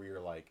point where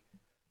you're like,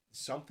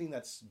 something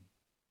that's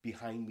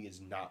behind me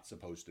is not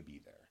supposed to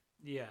be there.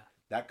 Yeah.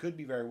 That could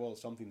be very well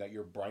something that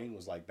your brain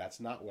was like,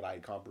 that's not what I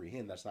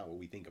comprehend. That's not what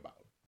we think about.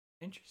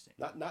 Interesting.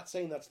 Not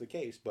saying that's the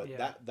case, but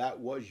that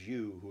was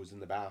you who was in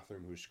the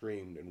bathroom who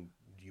screamed, and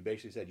you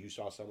basically said you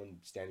saw someone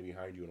standing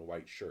behind you in a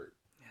white shirt.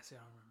 Yeah, see, I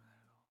don't remember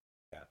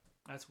that at all.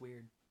 Yeah. That's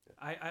weird.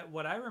 Yeah.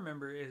 What I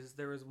remember is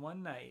there was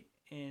one night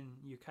in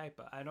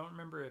Ukaipa. I don't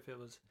remember if it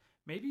was,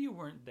 maybe you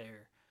weren't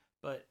there,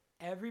 but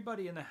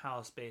everybody in the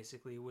house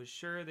basically was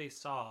sure they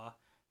saw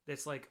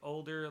this like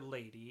older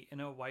lady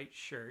in a white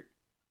shirt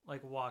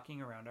like walking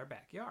around our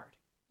backyard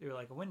through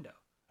like a window.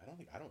 I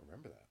don't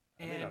remember that.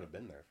 I may not have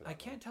been there for that. I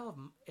can't tell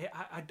if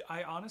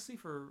I honestly,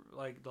 for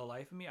like the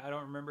life of me, I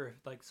don't remember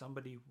if like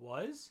somebody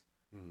was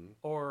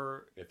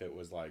or if it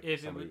was like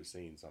somebody was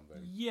seeing something.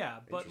 Yeah,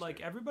 but like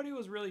everybody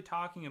was really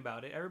talking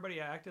about it. Everybody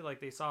acted like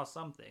they saw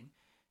something,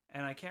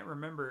 and I can't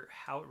remember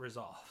how it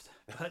resolved.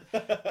 But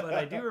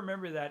I do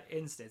remember that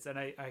instance, and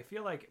I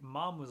feel like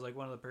Mom was like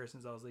one of the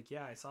persons I was like,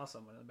 yeah, I saw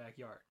someone in the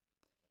backyard.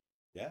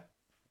 Yeah,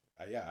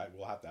 I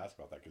will have to ask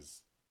about that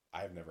because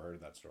I have never heard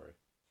of that story.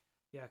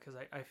 Yeah, because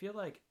I feel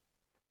like.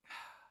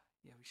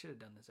 Yeah, we should have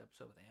done this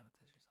episode with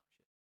Amethyst or some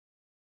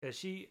shit. Because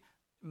she,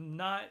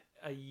 not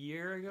a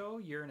year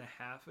and a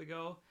half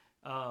ago,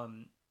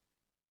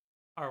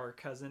 our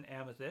cousin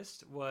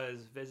Amethyst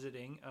was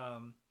visiting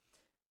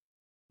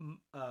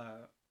Mom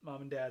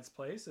and Dad's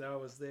place, and I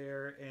was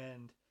there,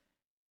 and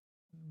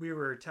we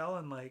were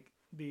telling like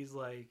these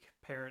like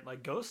parent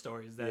like ghost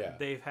stories that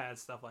they've had,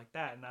 stuff like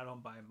that, and I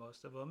don't buy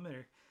most of them,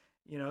 or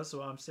you know,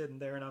 so I'm sitting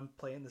there and I'm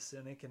playing the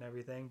cynic and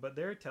everything, but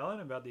they're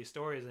telling about these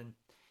stories, and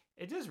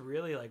it just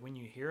really, like, when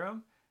you hear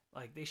them,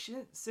 like, they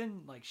shouldn't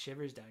send, like,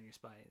 shivers down your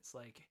spine. It's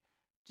like,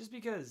 just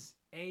because,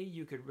 A,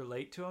 you could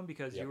relate to them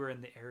because you were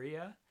in the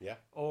area. Yeah.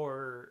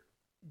 Or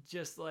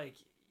just, like,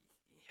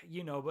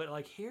 but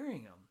like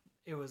hearing them,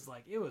 it was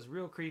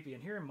real creepy.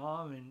 And hearing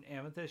Mom and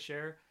Amethyst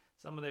share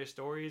some of their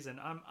stories, and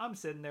I'm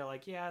sitting there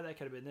like, yeah, that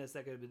could have been this,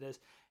 that could have been this.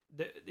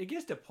 It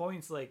gets to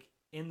points like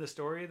in the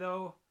story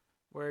though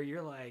where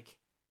you're like,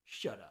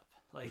 shut up.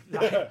 Like,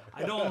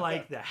 I don't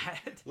like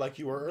that. Like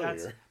you were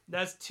earlier.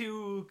 That's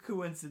too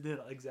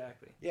coincidental.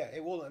 Exactly. Yeah.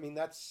 Well, I mean,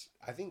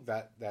 I think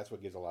that's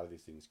what gives a lot of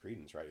these things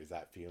credence, right? Is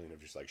that feeling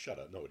of just like, shut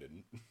up. No, it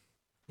didn't.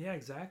 Yeah,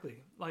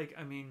 exactly. Like,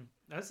 I mean,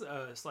 that's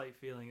a slight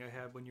feeling I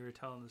had when you were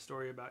telling the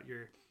story about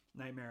your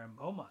nightmare in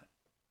Beaumont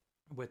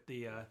with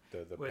the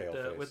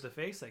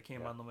face that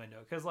came on the window.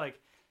 Because,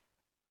 like,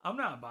 I'm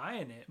not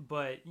buying it,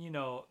 but,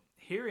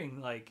 hearing,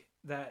 like,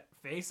 that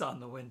face on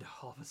the window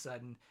all of a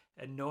sudden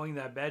and knowing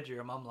that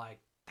bedroom, I'm like,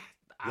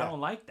 I don't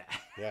like that.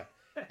 Yeah.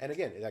 And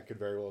again, that could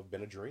very well have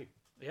been a dream.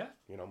 Yeah.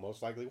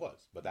 Most likely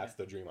was. But that's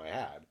the dream I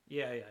had.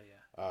 Yeah.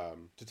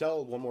 To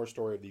tell one more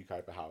story of the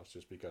Ukaipa house,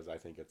 just because I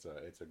think it's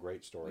a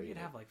great story. We could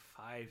have like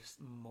 5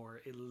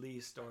 more at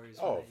least stories.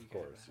 Oh, of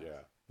course,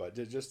 yeah. But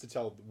just to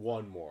tell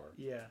one more.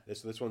 Yeah.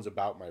 This one's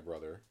about my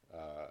brother.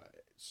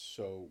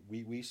 So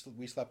we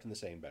slept in the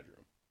same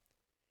bedroom,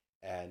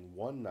 and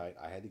one night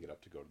I had to get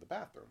up to go to the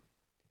bathroom.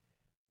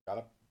 Got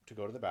up to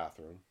go to the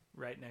bathroom.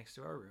 Right next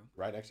to our room.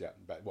 Right next, yeah.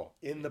 Well,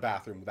 in the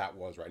bathroom that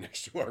was right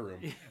next to our room.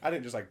 I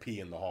didn't just like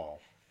pee in the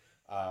hall.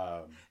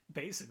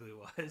 Basically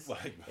was.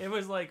 It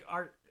was like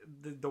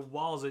the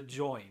walls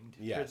adjoined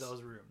to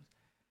those rooms.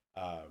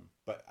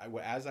 But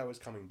as I was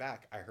coming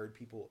back, I heard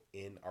people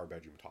in our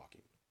bedroom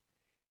talking.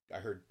 I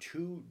heard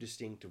 2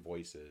 distinct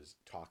voices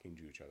talking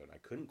to each other, and I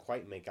couldn't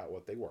quite make out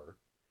what they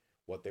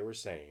were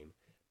saying,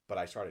 but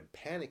I started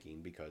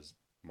panicking because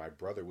my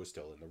brother was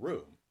still in the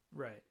room.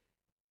 Right.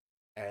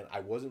 And I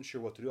wasn't sure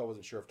what to do. I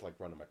wasn't sure if to like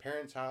run to my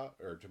parents' house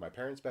or to my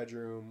parents'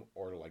 bedroom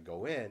or to like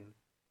go in.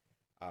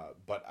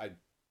 But I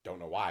don't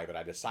know why, but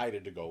I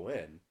decided to go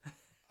in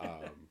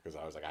because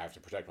I was like, I have to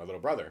protect my little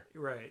brother.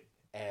 Right.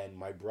 And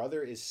my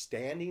brother is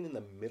standing in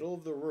the middle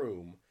of the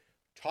room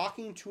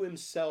talking to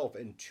himself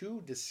in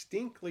 2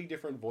 distinctly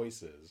different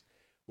voices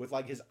with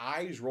like his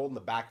eyes rolled in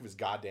the back of his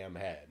goddamn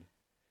head.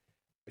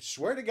 I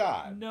swear to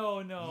God.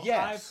 No.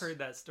 Yes. I've heard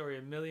that story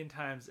a million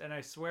times, and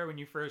I swear when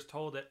you first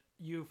told it,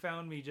 you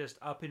found me just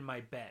up in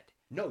my bed.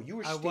 No, you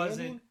were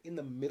standing in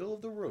the middle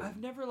of the room. I've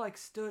never like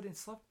stood and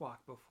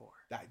sleptwalked before.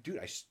 Dude,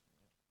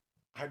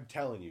 I'm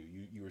telling you,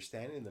 you were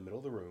standing in the middle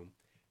of the room.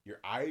 Your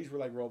eyes were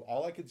like rolled.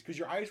 All I could, because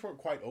your eyes weren't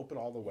quite open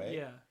all the way.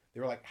 Yeah. They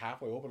were like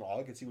halfway open.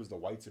 All I could see was the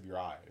whites of your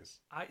eyes.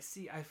 I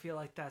feel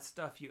like that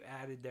stuff you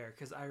added there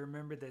because I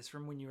remember this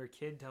from when you were a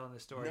kid telling the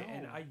story,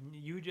 and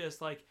you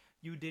just like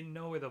you didn't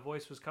know where the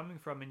voice was coming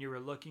from, and you were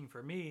looking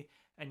for me,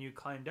 and you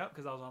climbed up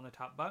because I was on the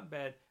top bunk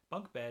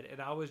bed,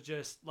 and I was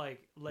just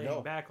like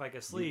laying back like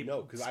asleep,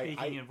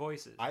 speaking in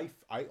voices. I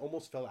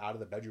almost fell out of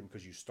the bedroom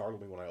because you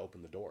startled me when I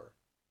opened the door.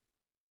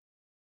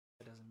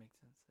 That doesn't make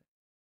sense.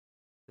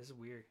 This is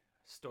weird.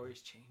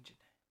 Story's changing.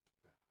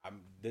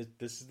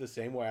 This is the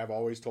same way I've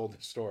always told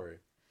this story.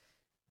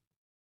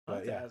 I'll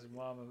have to ask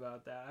Mom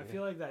about that. I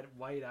feel like that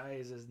white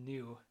eyes is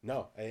new.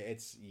 No,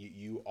 it's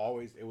you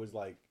always. It was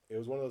one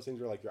of those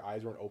things where like your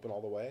eyes weren't open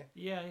all the way.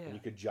 Yeah. And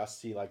you could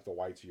just see like the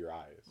whites of your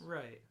eyes.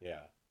 Right.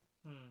 Yeah.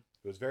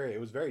 It was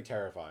very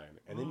terrifying.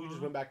 And then you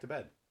just went back to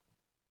bed.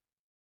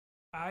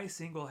 I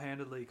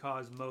single-handedly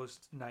caused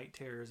most night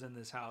terrors in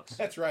this house.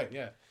 That's right.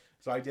 Yeah.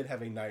 So I did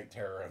have a night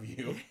terror of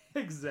you.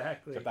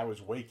 Exactly. Except I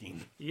was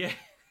waking. Yeah.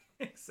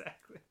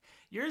 Exactly.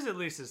 Yours at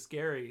least is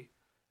scary.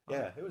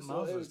 Yeah, it was.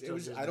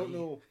 I don't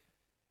know.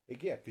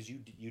 Yeah, because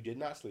you did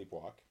not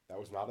sleepwalk. That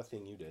was not a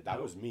thing you did.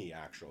 That was me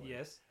actually.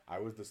 Yes. I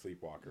was the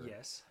sleepwalker.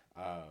 Yes.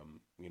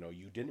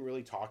 You didn't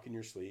really talk in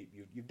your sleep.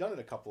 You've done it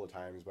a couple of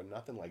times, but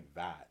nothing like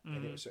that.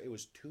 And it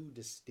was 2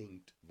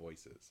 distinct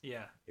voices.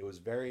 Yeah. It was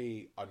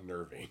very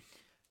unnerving.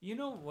 You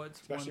know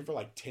what's especially for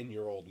like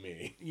 10-year-old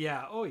me.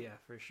 Yeah. Oh yeah,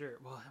 for sure.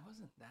 Well, I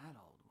wasn't that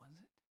old, was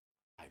it?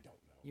 I don't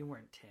know. You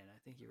weren't 10. I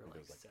think you were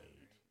like 7.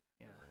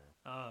 8.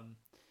 Yeah.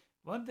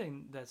 One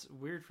thing that's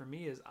weird for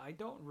me is I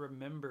don't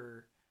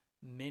remember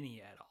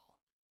Minnie at all.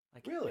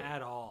 Like really?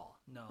 At all.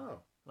 No. Oh.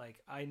 Like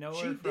I know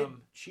her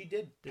from she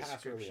did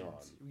pass early on.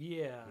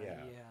 Yeah.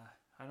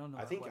 I don't know.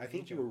 I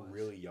think you were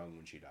really young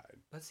when she died.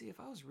 But see, if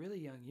I was really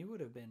young, you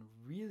would have been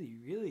really,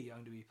 really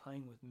young to be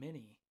playing with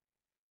Minnie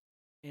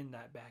in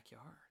that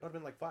backyard. I would have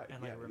been like 5.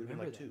 And yeah, I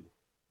remember like that. 2.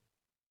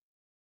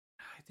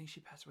 I think she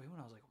passed away when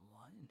I was like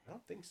 1. I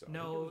don't think so.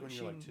 No,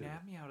 she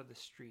nabbed me out of the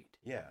street.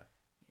 Yeah.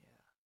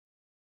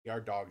 Our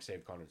dog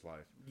saved Connor's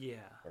life.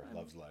 Yeah. Or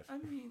Love's life. I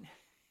mean,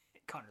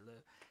 Connor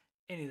Love.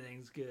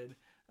 Anything's good.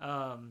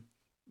 I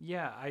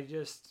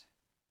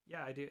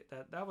do.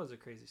 That was a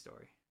crazy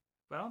story.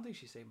 But I don't think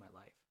she saved my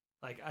life.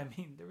 Like, I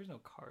mean, there was no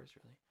cars,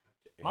 really.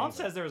 Mom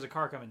says there was a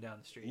car coming down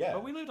the street. Yeah.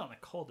 But we lived on a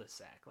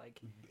cul-de-sac. Like,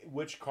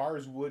 which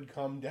cars would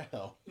come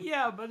down?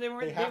 Yeah, but they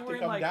weren't. They have to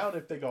come down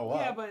if they go up.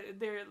 Yeah, but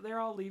they're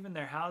all leaving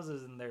their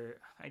houses and they're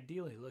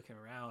ideally looking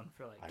around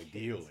for like.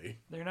 Ideally. Kids.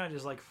 They're not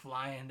just like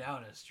flying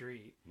down a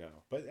street. No,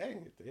 but hey,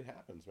 it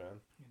happens, man.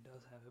 It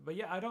does happen, but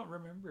yeah, I don't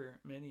remember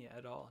Minnie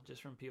at all.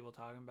 Just from people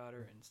talking about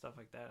her and stuff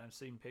like that. I've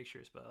seen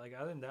pictures, but like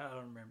other than that, I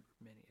don't remember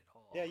Minnie at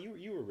all. Yeah,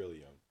 you were really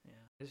young. Yeah,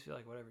 I just feel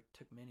like whatever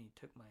took Minnie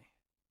took my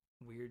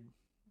weird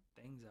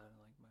things out of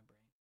like my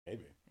brain.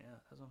 Maybe. Yeah,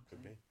 that's what I'm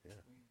saying. Could be.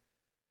 Yeah.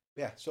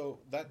 Yeah. So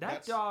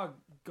that dog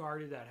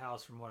guarded that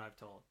house, from what I've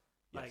told.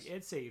 Yes. Like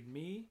it saved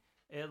me.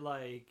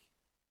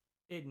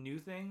 It knew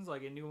things.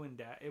 Like it knew when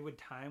it would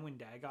time when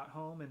Dad got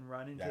home and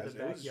run into the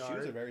backyard. She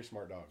was a very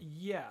smart dog.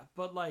 Yeah,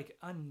 but like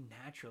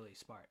unnaturally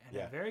smart and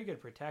a very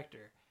good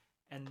protector.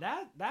 And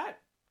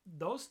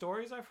those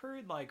stories I've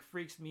heard like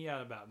freaks me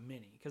out about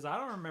Minnie because I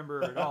don't remember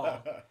her at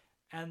all.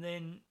 And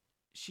then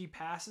she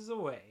passes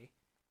away,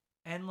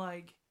 and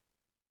like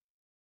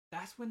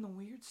that's when the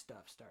weird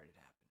stuff started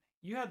happening.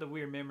 You had the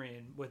weird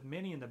memory with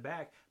Minnie in the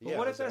back, but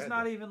what if that's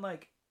not even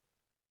like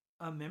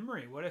a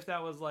memory? What if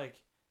that was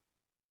like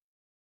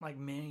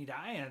Minnie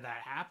dying and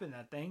that happened,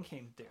 that thing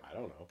came through? I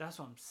don't know. That's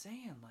what I'm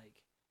saying.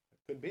 Like,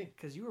 could be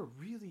because you were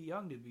really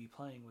young to be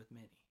playing with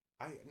Minnie.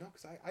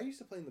 Because I used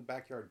to play in the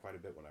backyard quite a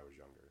bit when I was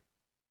younger.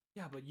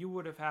 Yeah, but you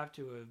would have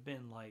to have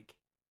been like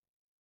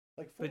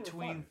 4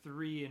 between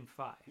 3 and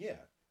 5. Yeah,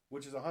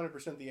 which is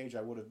 100% the age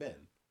I would have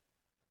been.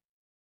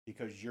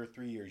 Because you're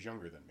 3 years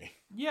younger than me.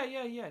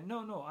 Yeah.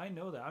 No, I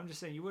know that. I'm just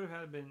saying you would have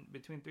had been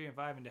between 3 and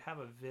 5, and to have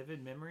a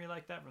vivid memory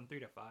like that from 3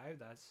 to 5,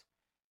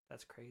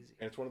 that's crazy.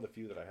 And it's one of the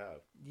few that I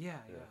have. Yeah,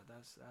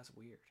 that's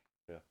weird.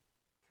 Yeah.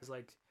 Because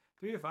like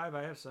 3 to 5,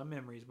 I have some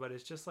memories, but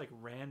it's just like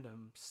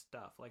random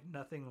stuff, like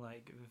nothing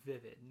like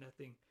vivid,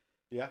 nothing.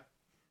 Yeah.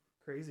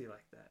 Crazy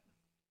like that.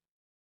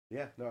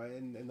 Yeah, no,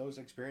 and those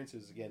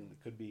experiences again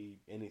could be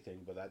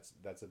anything, but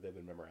that's a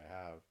vivid memory I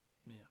have.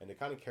 Yeah. And to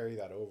kind of carry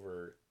that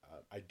over,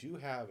 I do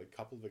have a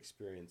couple of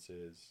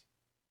experiences,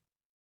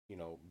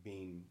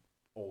 being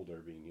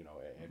older, in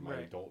my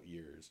adult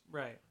years.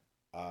 Right.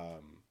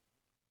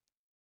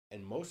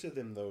 And most of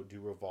them, though, do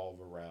revolve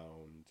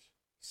around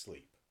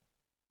sleep.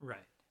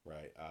 Right.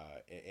 Right.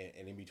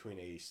 And in between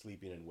a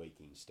sleeping and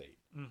waking state.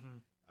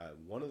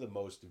 Mm-hmm. One of the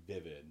most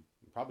vivid,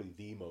 probably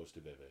the most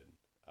vivid,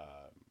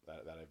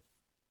 that I've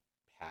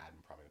had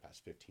in probably the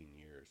past 15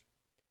 years,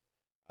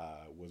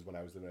 was when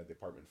I was living at the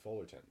apartment in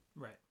Fullerton.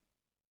 Right.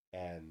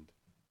 And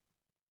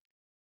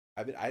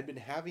I'd been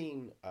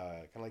having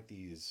kind of like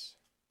these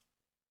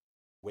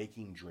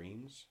waking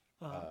dreams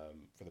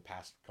for the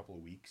past couple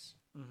of weeks.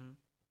 Mm-hmm.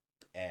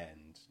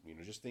 And,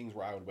 just things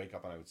where I would wake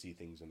up and I would see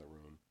things in the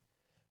room.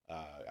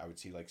 I would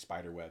see like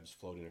spider webs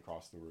floating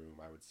across the room.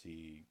 I would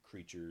see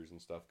creatures and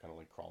stuff kind of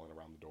like crawling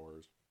around the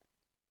doors.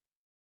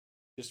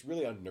 Just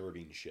really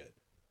unnerving shit.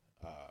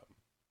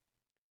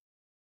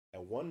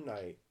 And one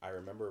night I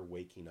remember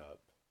waking up,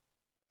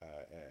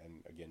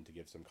 and again, to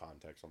give some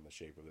context on the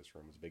shape of this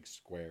room, it was a big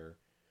square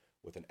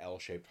with an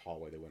L-shaped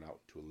hallway that went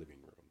out to a living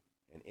room.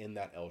 And in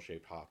that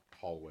L-shaped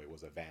hallway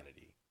was a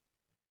vanity.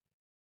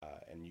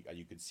 And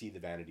you could see the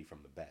vanity from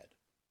the bed.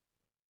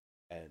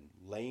 And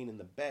laying in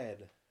the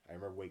bed, I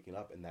remember waking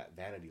up and that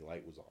vanity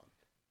light was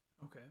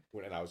on.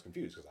 Okay. And I was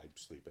confused because I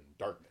sleep in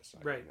darkness.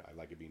 Right. I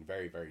like it being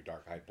very, very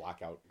dark. I had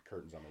blackout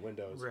curtains on the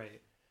windows.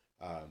 Right.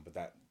 But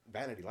that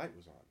vanity light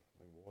was on.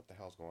 Like, well, what the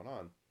hell's going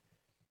on?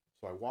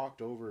 So I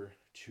walked over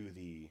to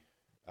the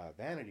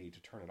vanity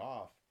to turn it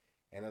off.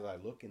 And as I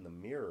look in the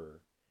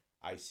mirror,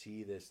 I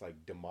see this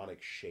like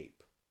demonic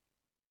shape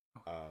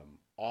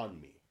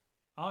on me.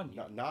 On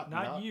you.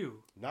 Not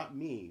you. Not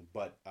me,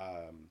 but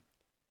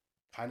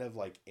kind of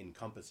like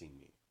encompassing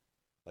me.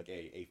 Like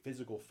a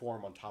physical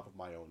form on top of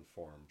my own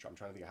form. I'm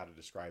trying to think of how to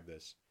describe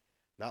this.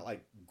 Not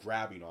like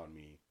grabbing on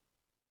me,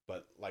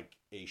 but like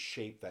a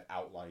shape that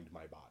outlined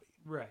my body.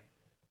 Right.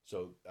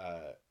 So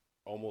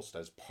almost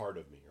as part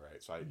of me,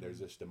 right? So there's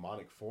this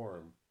demonic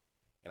form,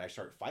 and I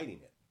start fighting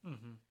it.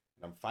 Mm-hmm.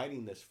 And I'm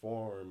fighting this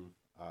form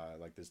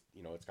like this,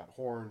 it's got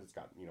horns, it's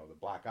got, the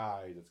black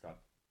eyes, it's got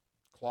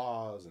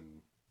claws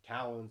and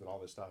talons and all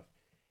this stuff.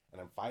 And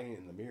I'm fighting it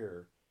in the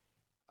mirror,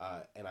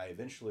 and I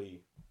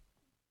eventually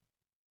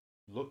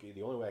look,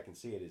 the only way I can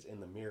see it is in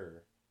the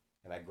mirror,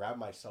 and I grab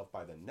myself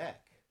by the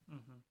neck,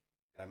 and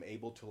I'm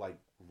able to like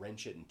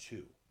wrench it in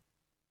two.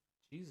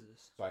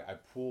 Jesus. So I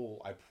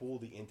pull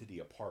the entity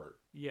apart.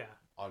 Yeah.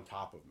 On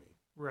top of me.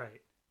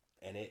 Right.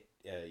 And it,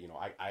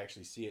 I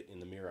actually see it in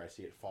the mirror. I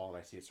see it fall, and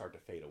I see it start to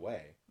fade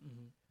away.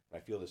 Mm-hmm. And I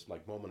feel this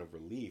like moment of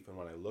relief. And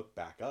when I look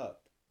back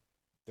up,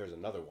 there's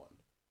another one,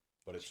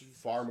 but it's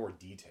far more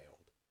detailed.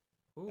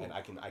 Ooh. And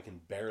I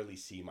can barely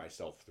see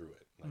myself through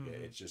it. Like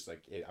it's just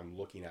like I'm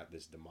looking at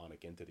this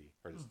demonic entity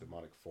or this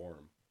demonic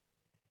form,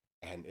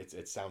 and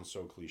it sounds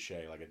so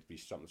cliche, like it'd be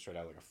something straight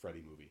out of like a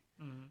Freddy movie.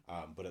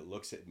 Mm-hmm. But it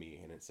looks at me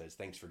and it says,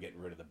 "Thanks for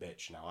getting rid of the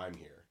bitch. Now I'm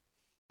here."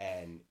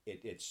 And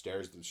it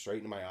stares straight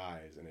into my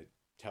eyes and it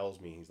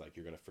tells me, he's like,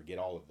 "You're gonna forget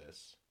all of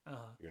this.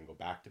 You're gonna go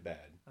back to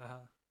bed.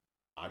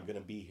 I'm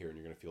gonna be here and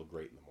you're gonna feel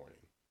great in the morning."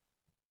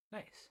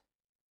 Nice.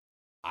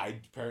 I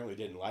apparently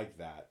didn't like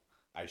that.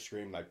 I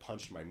screamed. I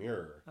punched my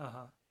mirror.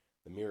 Uh-huh.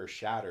 The mirror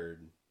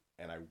shattered,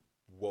 and I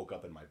woke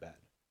up in my bed.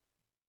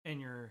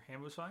 And your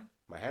hand was fine?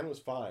 My hand was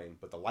fine,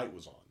 but the light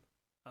was on.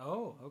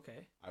 Oh,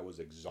 okay. I was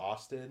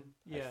exhausted.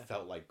 Yeah. I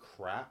felt like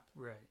crap.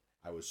 Right.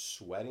 I was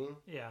sweating.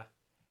 Yeah.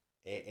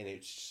 And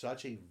it's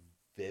such a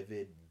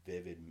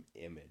vivid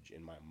image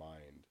in my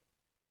mind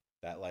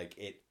that like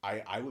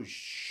I was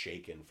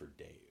shaken for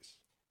days.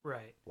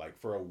 Right. Like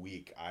for a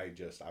week, I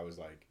was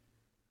like,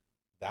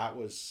 that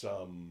was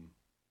some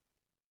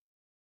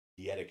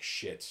dietic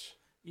shit.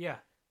 Yeah.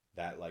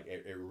 That like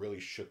it really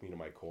shook me to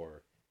my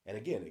core. And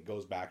again, it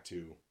goes back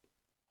to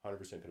 100%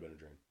 could have been a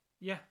dream.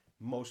 Yeah.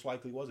 Most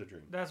likely was a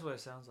dream. That's what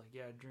it sounds like.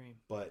 Yeah, a dream.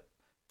 But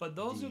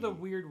those are the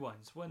weird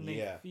ones when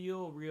they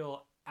feel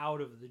real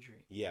out of the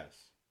dream. Yes.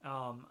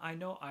 I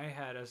know I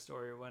had a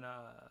story when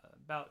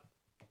about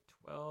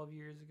 12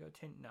 years ago,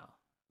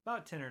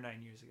 about 10 or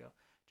 9 years ago,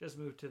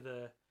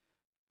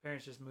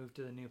 parents just moved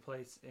to the new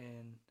place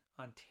in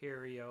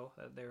Ontario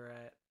that they were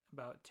at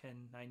about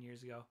 9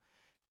 years ago.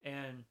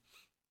 And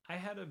I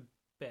had a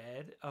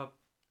bed up,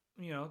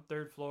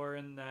 third floor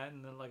and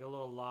then like a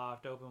little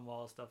loft, open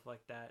wall, stuff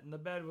like that. And the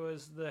bed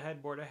was the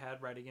headboard I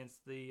had right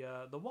against the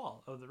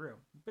wall of the room,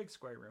 big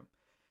square room,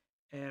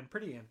 and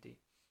pretty empty.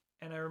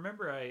 And I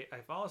remember I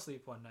fall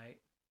asleep one night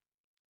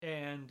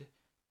and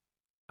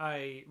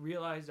I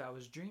realized I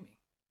was dreaming,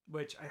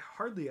 which I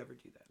hardly ever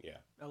do that. Yeah.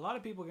 A lot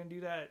of people can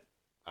do that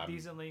I'm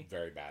decently.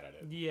 Very bad at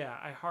it. Yeah,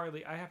 I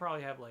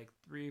probably have like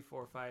 3,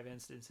 4, 5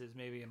 instances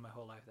maybe in my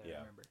whole life that I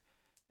remember.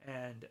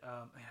 And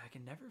I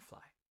can never fly.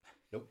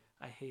 Nope.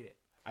 I hate it.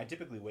 I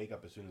typically wake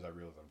up as soon as I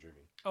realize I'm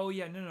dreaming. Oh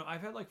yeah, no.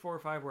 I've had like 4 or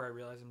 5 where I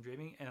realize I'm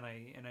dreaming and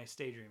I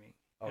stay dreaming.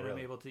 Oh, and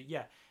really? I'm able to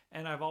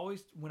And I've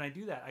always, when I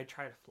do that, I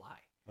try to fly.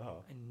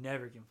 Oh. I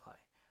never can fly.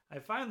 I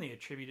finally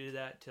attributed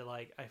that to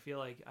like I feel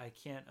like I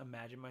can't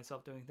imagine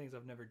myself doing things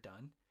I've never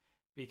done,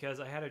 because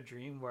I had a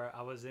dream where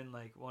I was in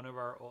like one of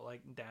our old,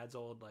 like dad's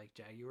old like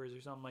Jaguars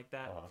or something like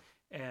that,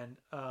 and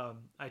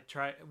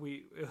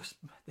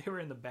they were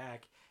in the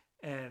back,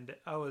 and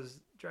I was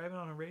driving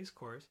on a race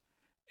course,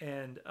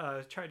 and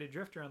tried to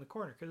drift around the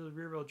corner because it was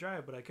rear wheel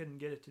drive, but I couldn't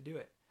get it to do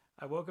it.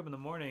 I woke up in the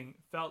morning,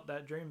 felt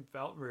that dream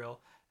felt real,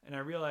 and I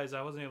realized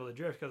I wasn't able to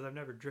drift because I've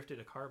never drifted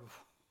a car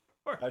before.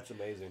 That's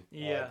amazing.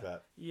 Yeah. I like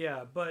that.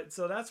 Yeah, but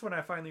so that's when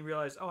I finally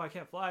realized, I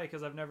can't fly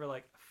because I've never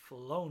like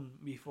flown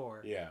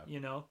before. Yeah.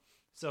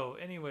 So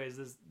anyways,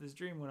 this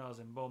dream when I was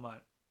in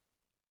Beaumont,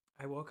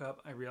 I woke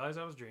up, I realized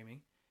I was dreaming.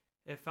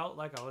 It felt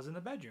like I was in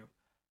the bedroom.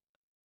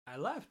 I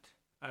left.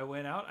 I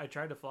went out, I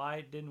tried to fly,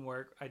 it didn't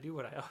work. I do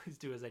what I always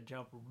do is I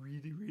jump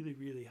really, really,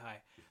 really high,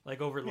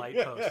 like over light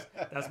posts.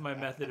 That's my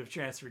method of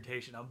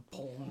transportation. I'm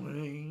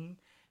boing.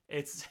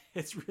 It's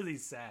really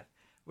sad.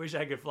 Wish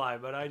I could fly,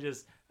 but I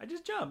just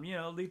jump,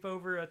 leap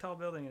over a tall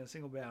building in a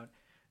single bound.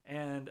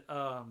 And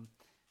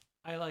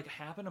I like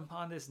happen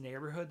upon this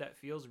neighborhood that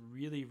feels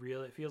really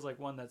real. It feels like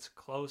one that's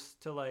close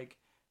to like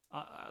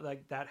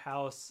that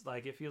house.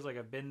 Like it feels like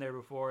I've been there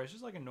before. It's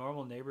just like a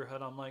normal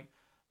neighborhood. I'm like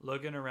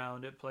looking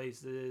around at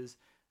places.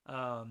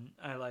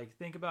 I like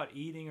think about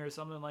eating or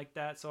something like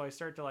that. So I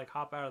start to like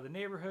hop out of the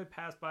neighborhood,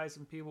 pass by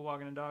some people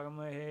walking a dog. I'm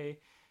like, hey,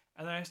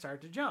 and then I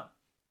start to jump,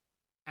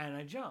 and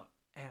I jump,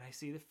 and I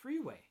see the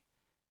freeway.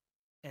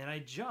 And I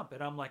jump,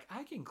 and I'm like,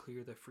 I can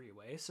clear the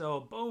freeway.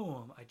 So,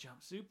 boom, I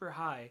jump super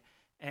high.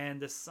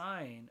 And the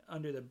sign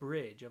under the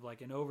bridge of like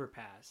an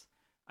overpass,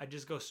 I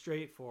just go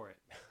straight for it.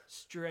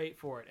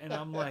 And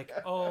I'm like,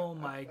 oh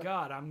my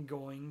God, I'm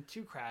going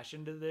to crash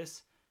into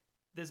this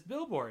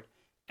billboard.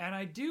 And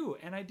I do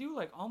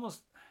like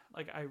almost,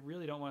 like I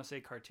really don't want to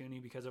say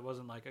cartoony because it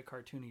wasn't like a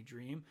cartoony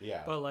dream.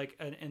 Yeah. But like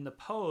in the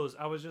pose,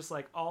 I was just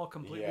like all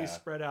completely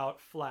spread out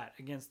flat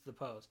against the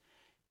pose.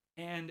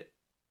 And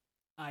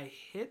I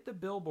hit the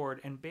billboard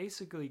and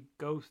basically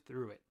go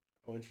through it.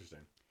 Oh,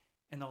 interesting.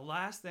 And the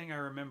last thing I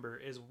remember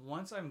is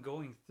once I'm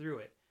going through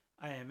it,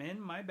 I am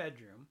in my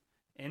bedroom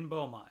in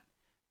Beaumont,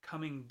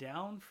 coming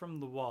down from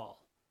the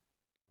wall,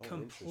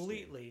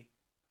 completely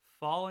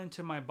fall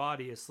into my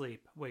body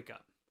asleep, wake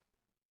up.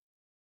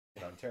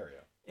 In Ontario?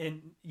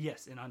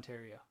 Yes, in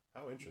Ontario.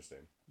 How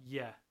interesting.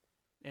 Yeah.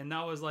 And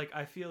that was like,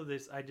 I feel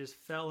this, I just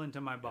fell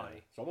into my body.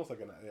 Yeah. It's almost like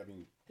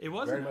it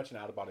wasn't very much an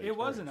out-of-body experience. It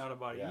was an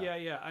out-of-body.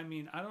 Yeah. I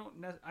mean,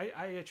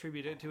 I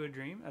attribute it to a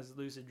dream as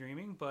lucid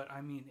dreaming, but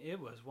I mean, it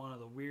was one of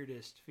the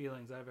weirdest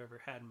feelings I've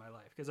ever had in my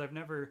life. Because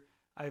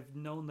I've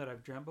known that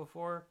I've dreamt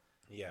before.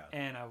 Yeah.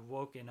 And I've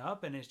woken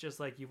up, and it's just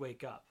like you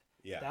wake up.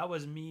 Yeah. That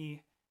was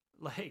me,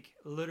 like,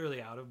 literally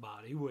out of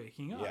body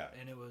waking up. Yeah.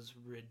 And it was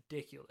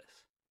ridiculous.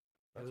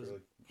 That's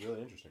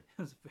really interesting.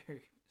 It was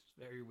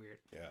very weird.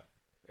 Yeah.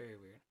 Very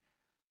weird.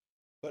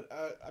 But,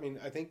 I mean,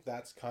 I think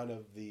that's kind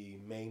of the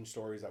main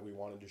stories that we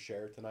wanted to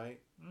share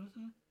tonight.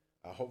 Mm-hmm.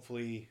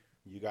 Hopefully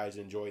you guys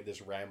enjoyed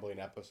this rambling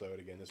episode.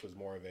 Again, this was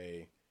more of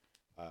a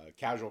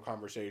casual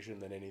conversation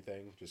than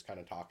anything. Just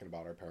kind of talking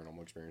about our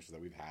paranormal experiences that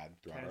we've had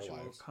throughout our lives.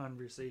 Casual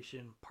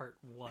conversation part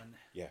 1.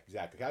 Yeah,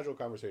 exactly. Casual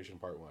conversation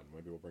part 1.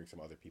 Maybe we'll bring some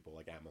other people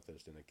like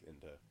Amethyst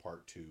into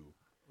part 2.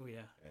 Oh,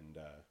 yeah. And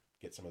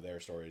get some of their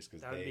stories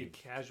because that would be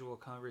Casual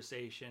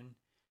Conversation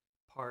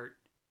Part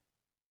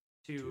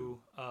 2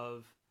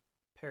 of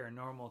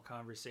Paranormal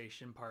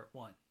Conversation Part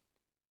 1.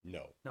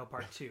 No,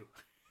 Part 2.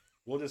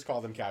 We'll just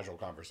call them Casual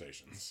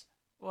Conversations.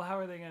 Well, how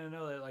are they going to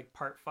know that like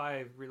Part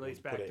 5 relates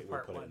back to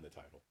Part 1? We'll put it in the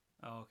title.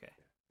 Oh, okay.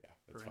 Yeah,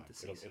 that's fine.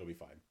 It'll be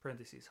fine.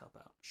 Parentheses help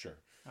out. Sure.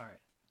 All right.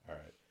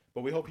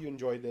 But we hope you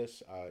enjoyed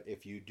this.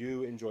 If you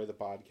do enjoy the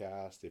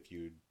podcast, if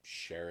you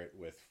share it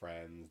with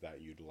friends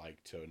that you'd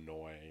like to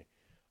annoy,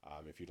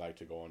 if you'd like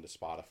to go onto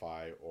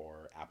Spotify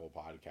or Apple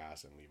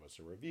Podcasts and leave us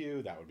a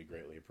review, that would be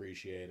greatly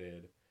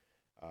appreciated.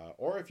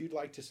 Or if you'd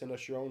like to send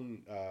us your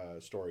own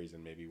stories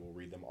and maybe we'll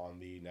read them on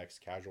the next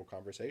Casual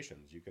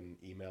Conversations, you can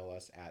email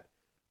us at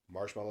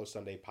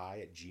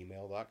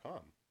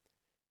marshmallowsundaypie@gmail.com.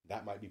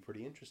 That might be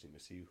pretty interesting to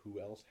see who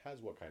else has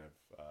what kind of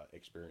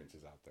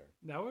experiences out there.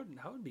 That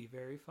would be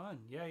very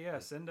fun. Yeah.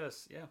 Send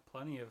us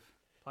plenty of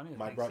things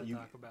to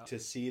talk about. To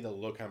see the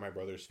look on my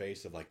brother's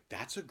face of like,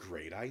 that's a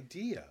great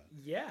idea.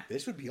 Yeah.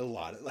 This would be a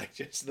lot of like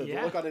just the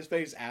look on his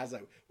face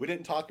we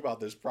didn't talk about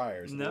this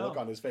prior. So the look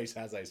on his face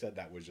as I said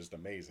that was just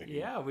amazing.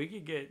 Yeah, we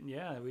could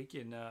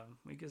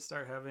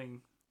start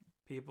having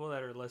people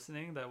that are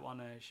listening that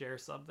want to share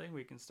something.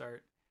 We can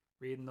start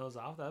reading those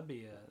off. That'd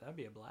be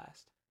a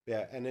blast.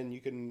 Yeah, and then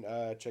you can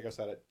check us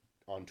out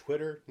on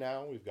Twitter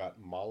now. We've got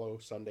Mallow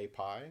Sunday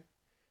Pie.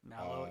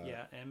 Mallow,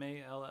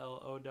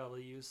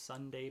 Mallow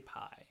Sunday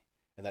Pie.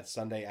 And that's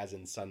Sunday as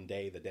in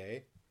Sunday the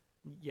day?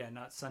 Yeah,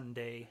 not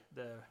Sunday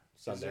the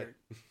Sunday.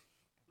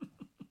 Dessert.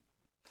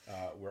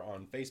 We're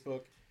on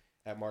Facebook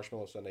at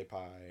Marshmallow Sunday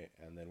Pie,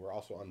 and then we're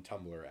also on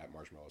Tumblr at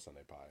Marshmallow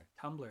Sunday Pie.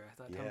 Tumblr? I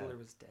thought Tumblr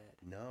was dead.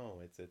 No,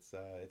 it's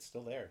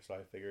still there, so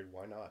I figured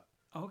why not?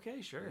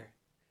 Okay, sure. Yeah.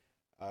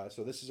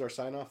 So this is our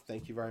sign off.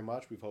 Thank you very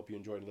much. We hope you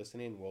enjoyed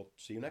listening. We'll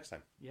see you next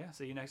time. Yeah,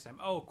 see you next time.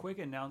 Oh, quick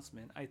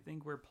announcement. I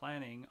think we're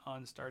planning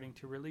on starting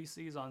to release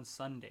these on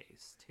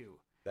Sundays too.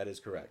 That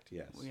is correct,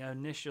 yes. We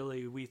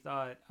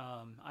thought,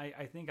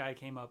 I think I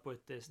came up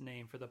with this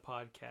name for the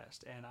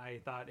podcast, and I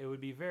thought it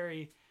would be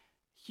very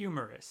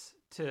humorous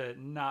to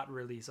not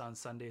release on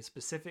Sundays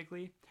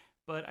specifically,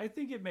 but I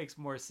think it makes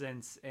more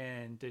sense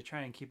and to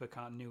try and keep a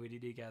continuity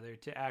together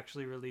to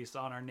actually release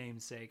on our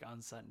namesake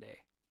on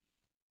Sunday.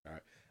 All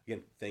right.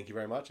 Again, thank you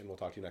very much, and we'll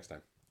talk to you next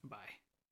time. Bye.